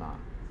phenomenon.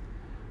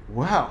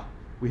 Well,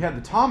 we had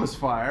the Thomas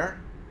Fire,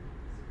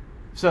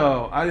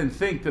 so I didn't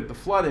think that the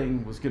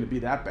flooding was going to be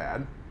that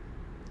bad.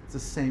 It's the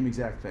same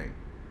exact thing.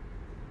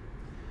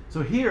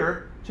 So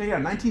here, check it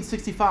out,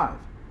 1965.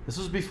 This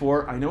was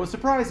before, I know it's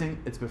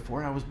surprising, it's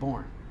before I was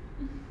born.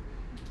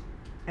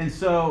 And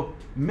so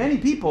many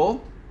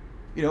people,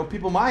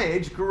 people my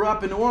age, grew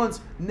up in New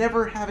Orleans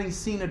never having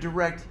seen a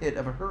direct hit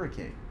of a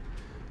hurricane.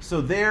 So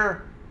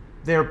their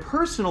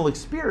personal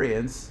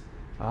experience,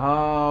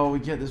 we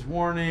get these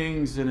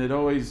warnings and it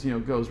always,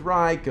 goes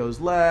right, goes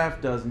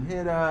left, doesn't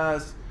hit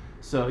us.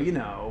 So,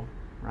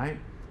 right?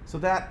 So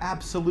that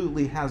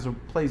absolutely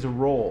plays a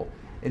role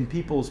in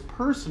people's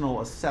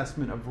personal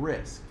assessment of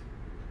risk.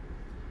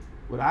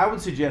 What I would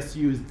suggest to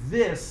you is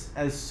this,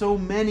 as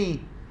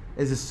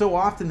is so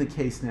often the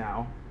case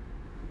now,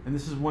 and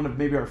this is one of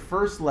maybe our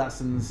first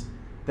lessons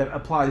that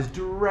applies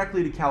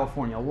directly to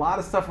California. A lot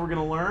of stuff we're going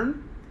to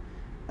learn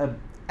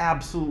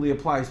absolutely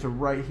applies to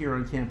right here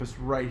on campus,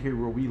 right here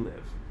where we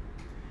live.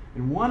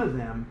 And one of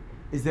them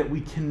is that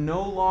we can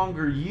no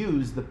longer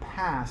use the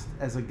past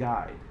as a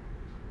guide.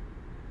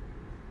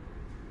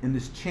 In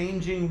this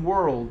changing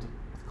world,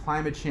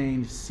 climate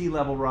change, sea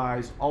level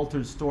rise,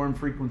 altered storm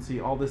frequency,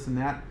 all this and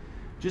that,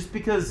 just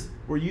because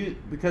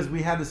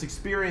we had this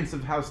experience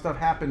of how stuff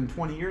happened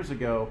 20 years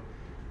ago,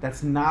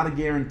 that's not a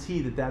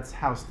guarantee that that's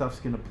how stuff's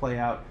going to play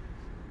out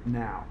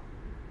now.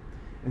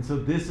 And so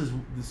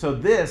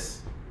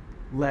this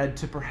led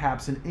to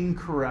perhaps an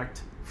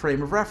incorrect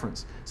frame of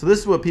reference. So this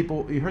is what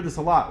you heard this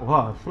a lot.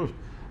 Well,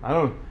 I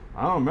don't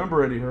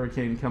remember any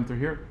hurricane come through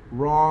here.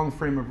 Wrong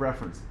frame of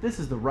reference. This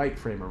is the right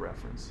frame of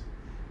reference.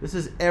 This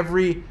is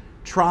every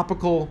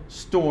tropical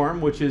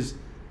storm, which is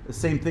the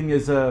same thing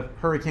as a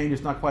hurricane,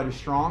 just not quite as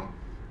strong,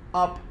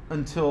 up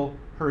until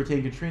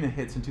Hurricane Katrina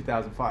hits in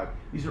 2005.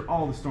 These are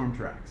all the storm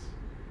tracks.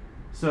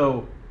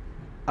 So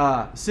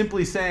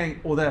simply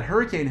saying, well, that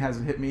hurricane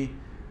hasn't hit me,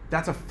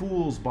 that's a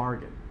fool's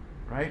bargain,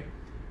 right?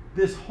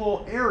 this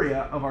whole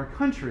area of our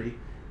country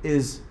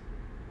is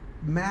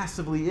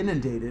massively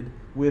inundated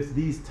with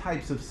these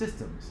types of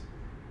systems.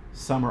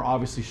 Some are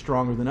obviously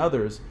stronger than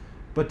others,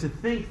 but to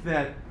think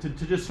that, to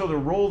just sort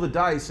of roll the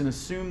dice and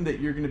assume that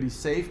you're going to be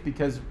safe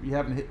because you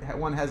haven't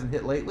one hasn't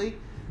hit lately,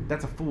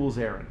 that's a fool's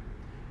errand.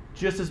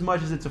 Just as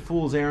much as it's a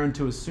fool's errand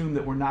to assume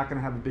that we're not going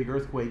to have a big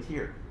earthquake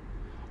here,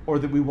 or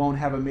that we won't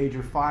have a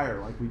major fire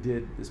like we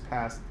did this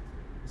past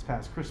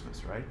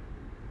Christmas, right?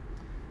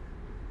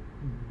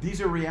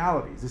 These are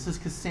realities. This is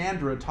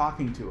Cassandra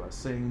talking to us,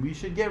 saying we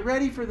should get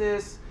ready for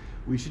this,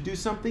 we should do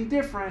something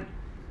different.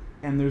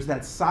 And there's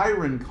that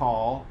siren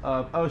call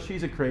of, oh,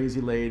 she's a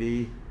crazy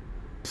lady.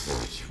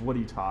 Pfft, what are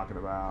you talking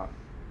about?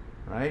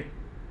 Right?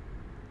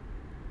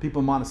 People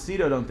in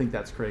Montecito don't think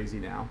that's crazy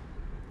now.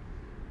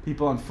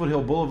 People on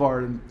Foothill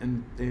Boulevard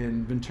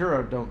in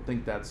Ventura don't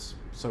think that's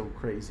so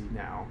crazy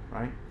now,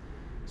 right?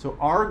 So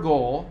our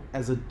goal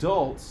as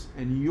adults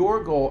and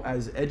your goal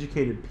as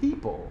educated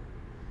people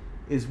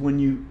is when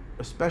you,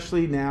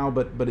 especially now,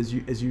 but as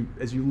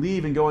you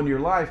leave and go into your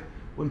life,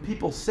 when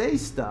people say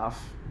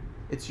stuff,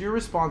 it's your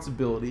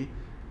responsibility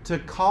to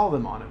call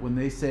them on it when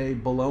they say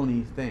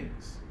baloney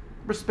things.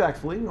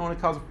 Respectfully, we don't want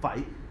to cause a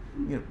fight,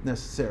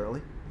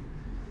 necessarily,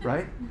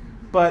 right?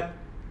 But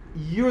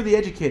you're the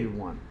educated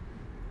one.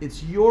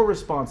 It's your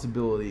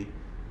responsibility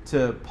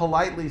to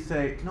politely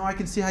say, no, I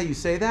can see how you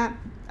say that.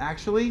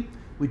 Actually,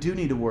 we do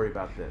need to worry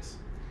about this.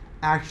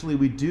 Actually,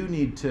 we do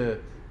need to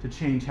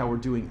change how we're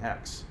doing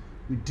X.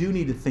 We do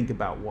need to think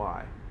about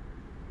Y.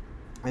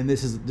 And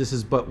this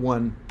is but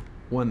one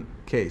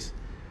case.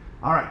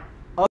 All right.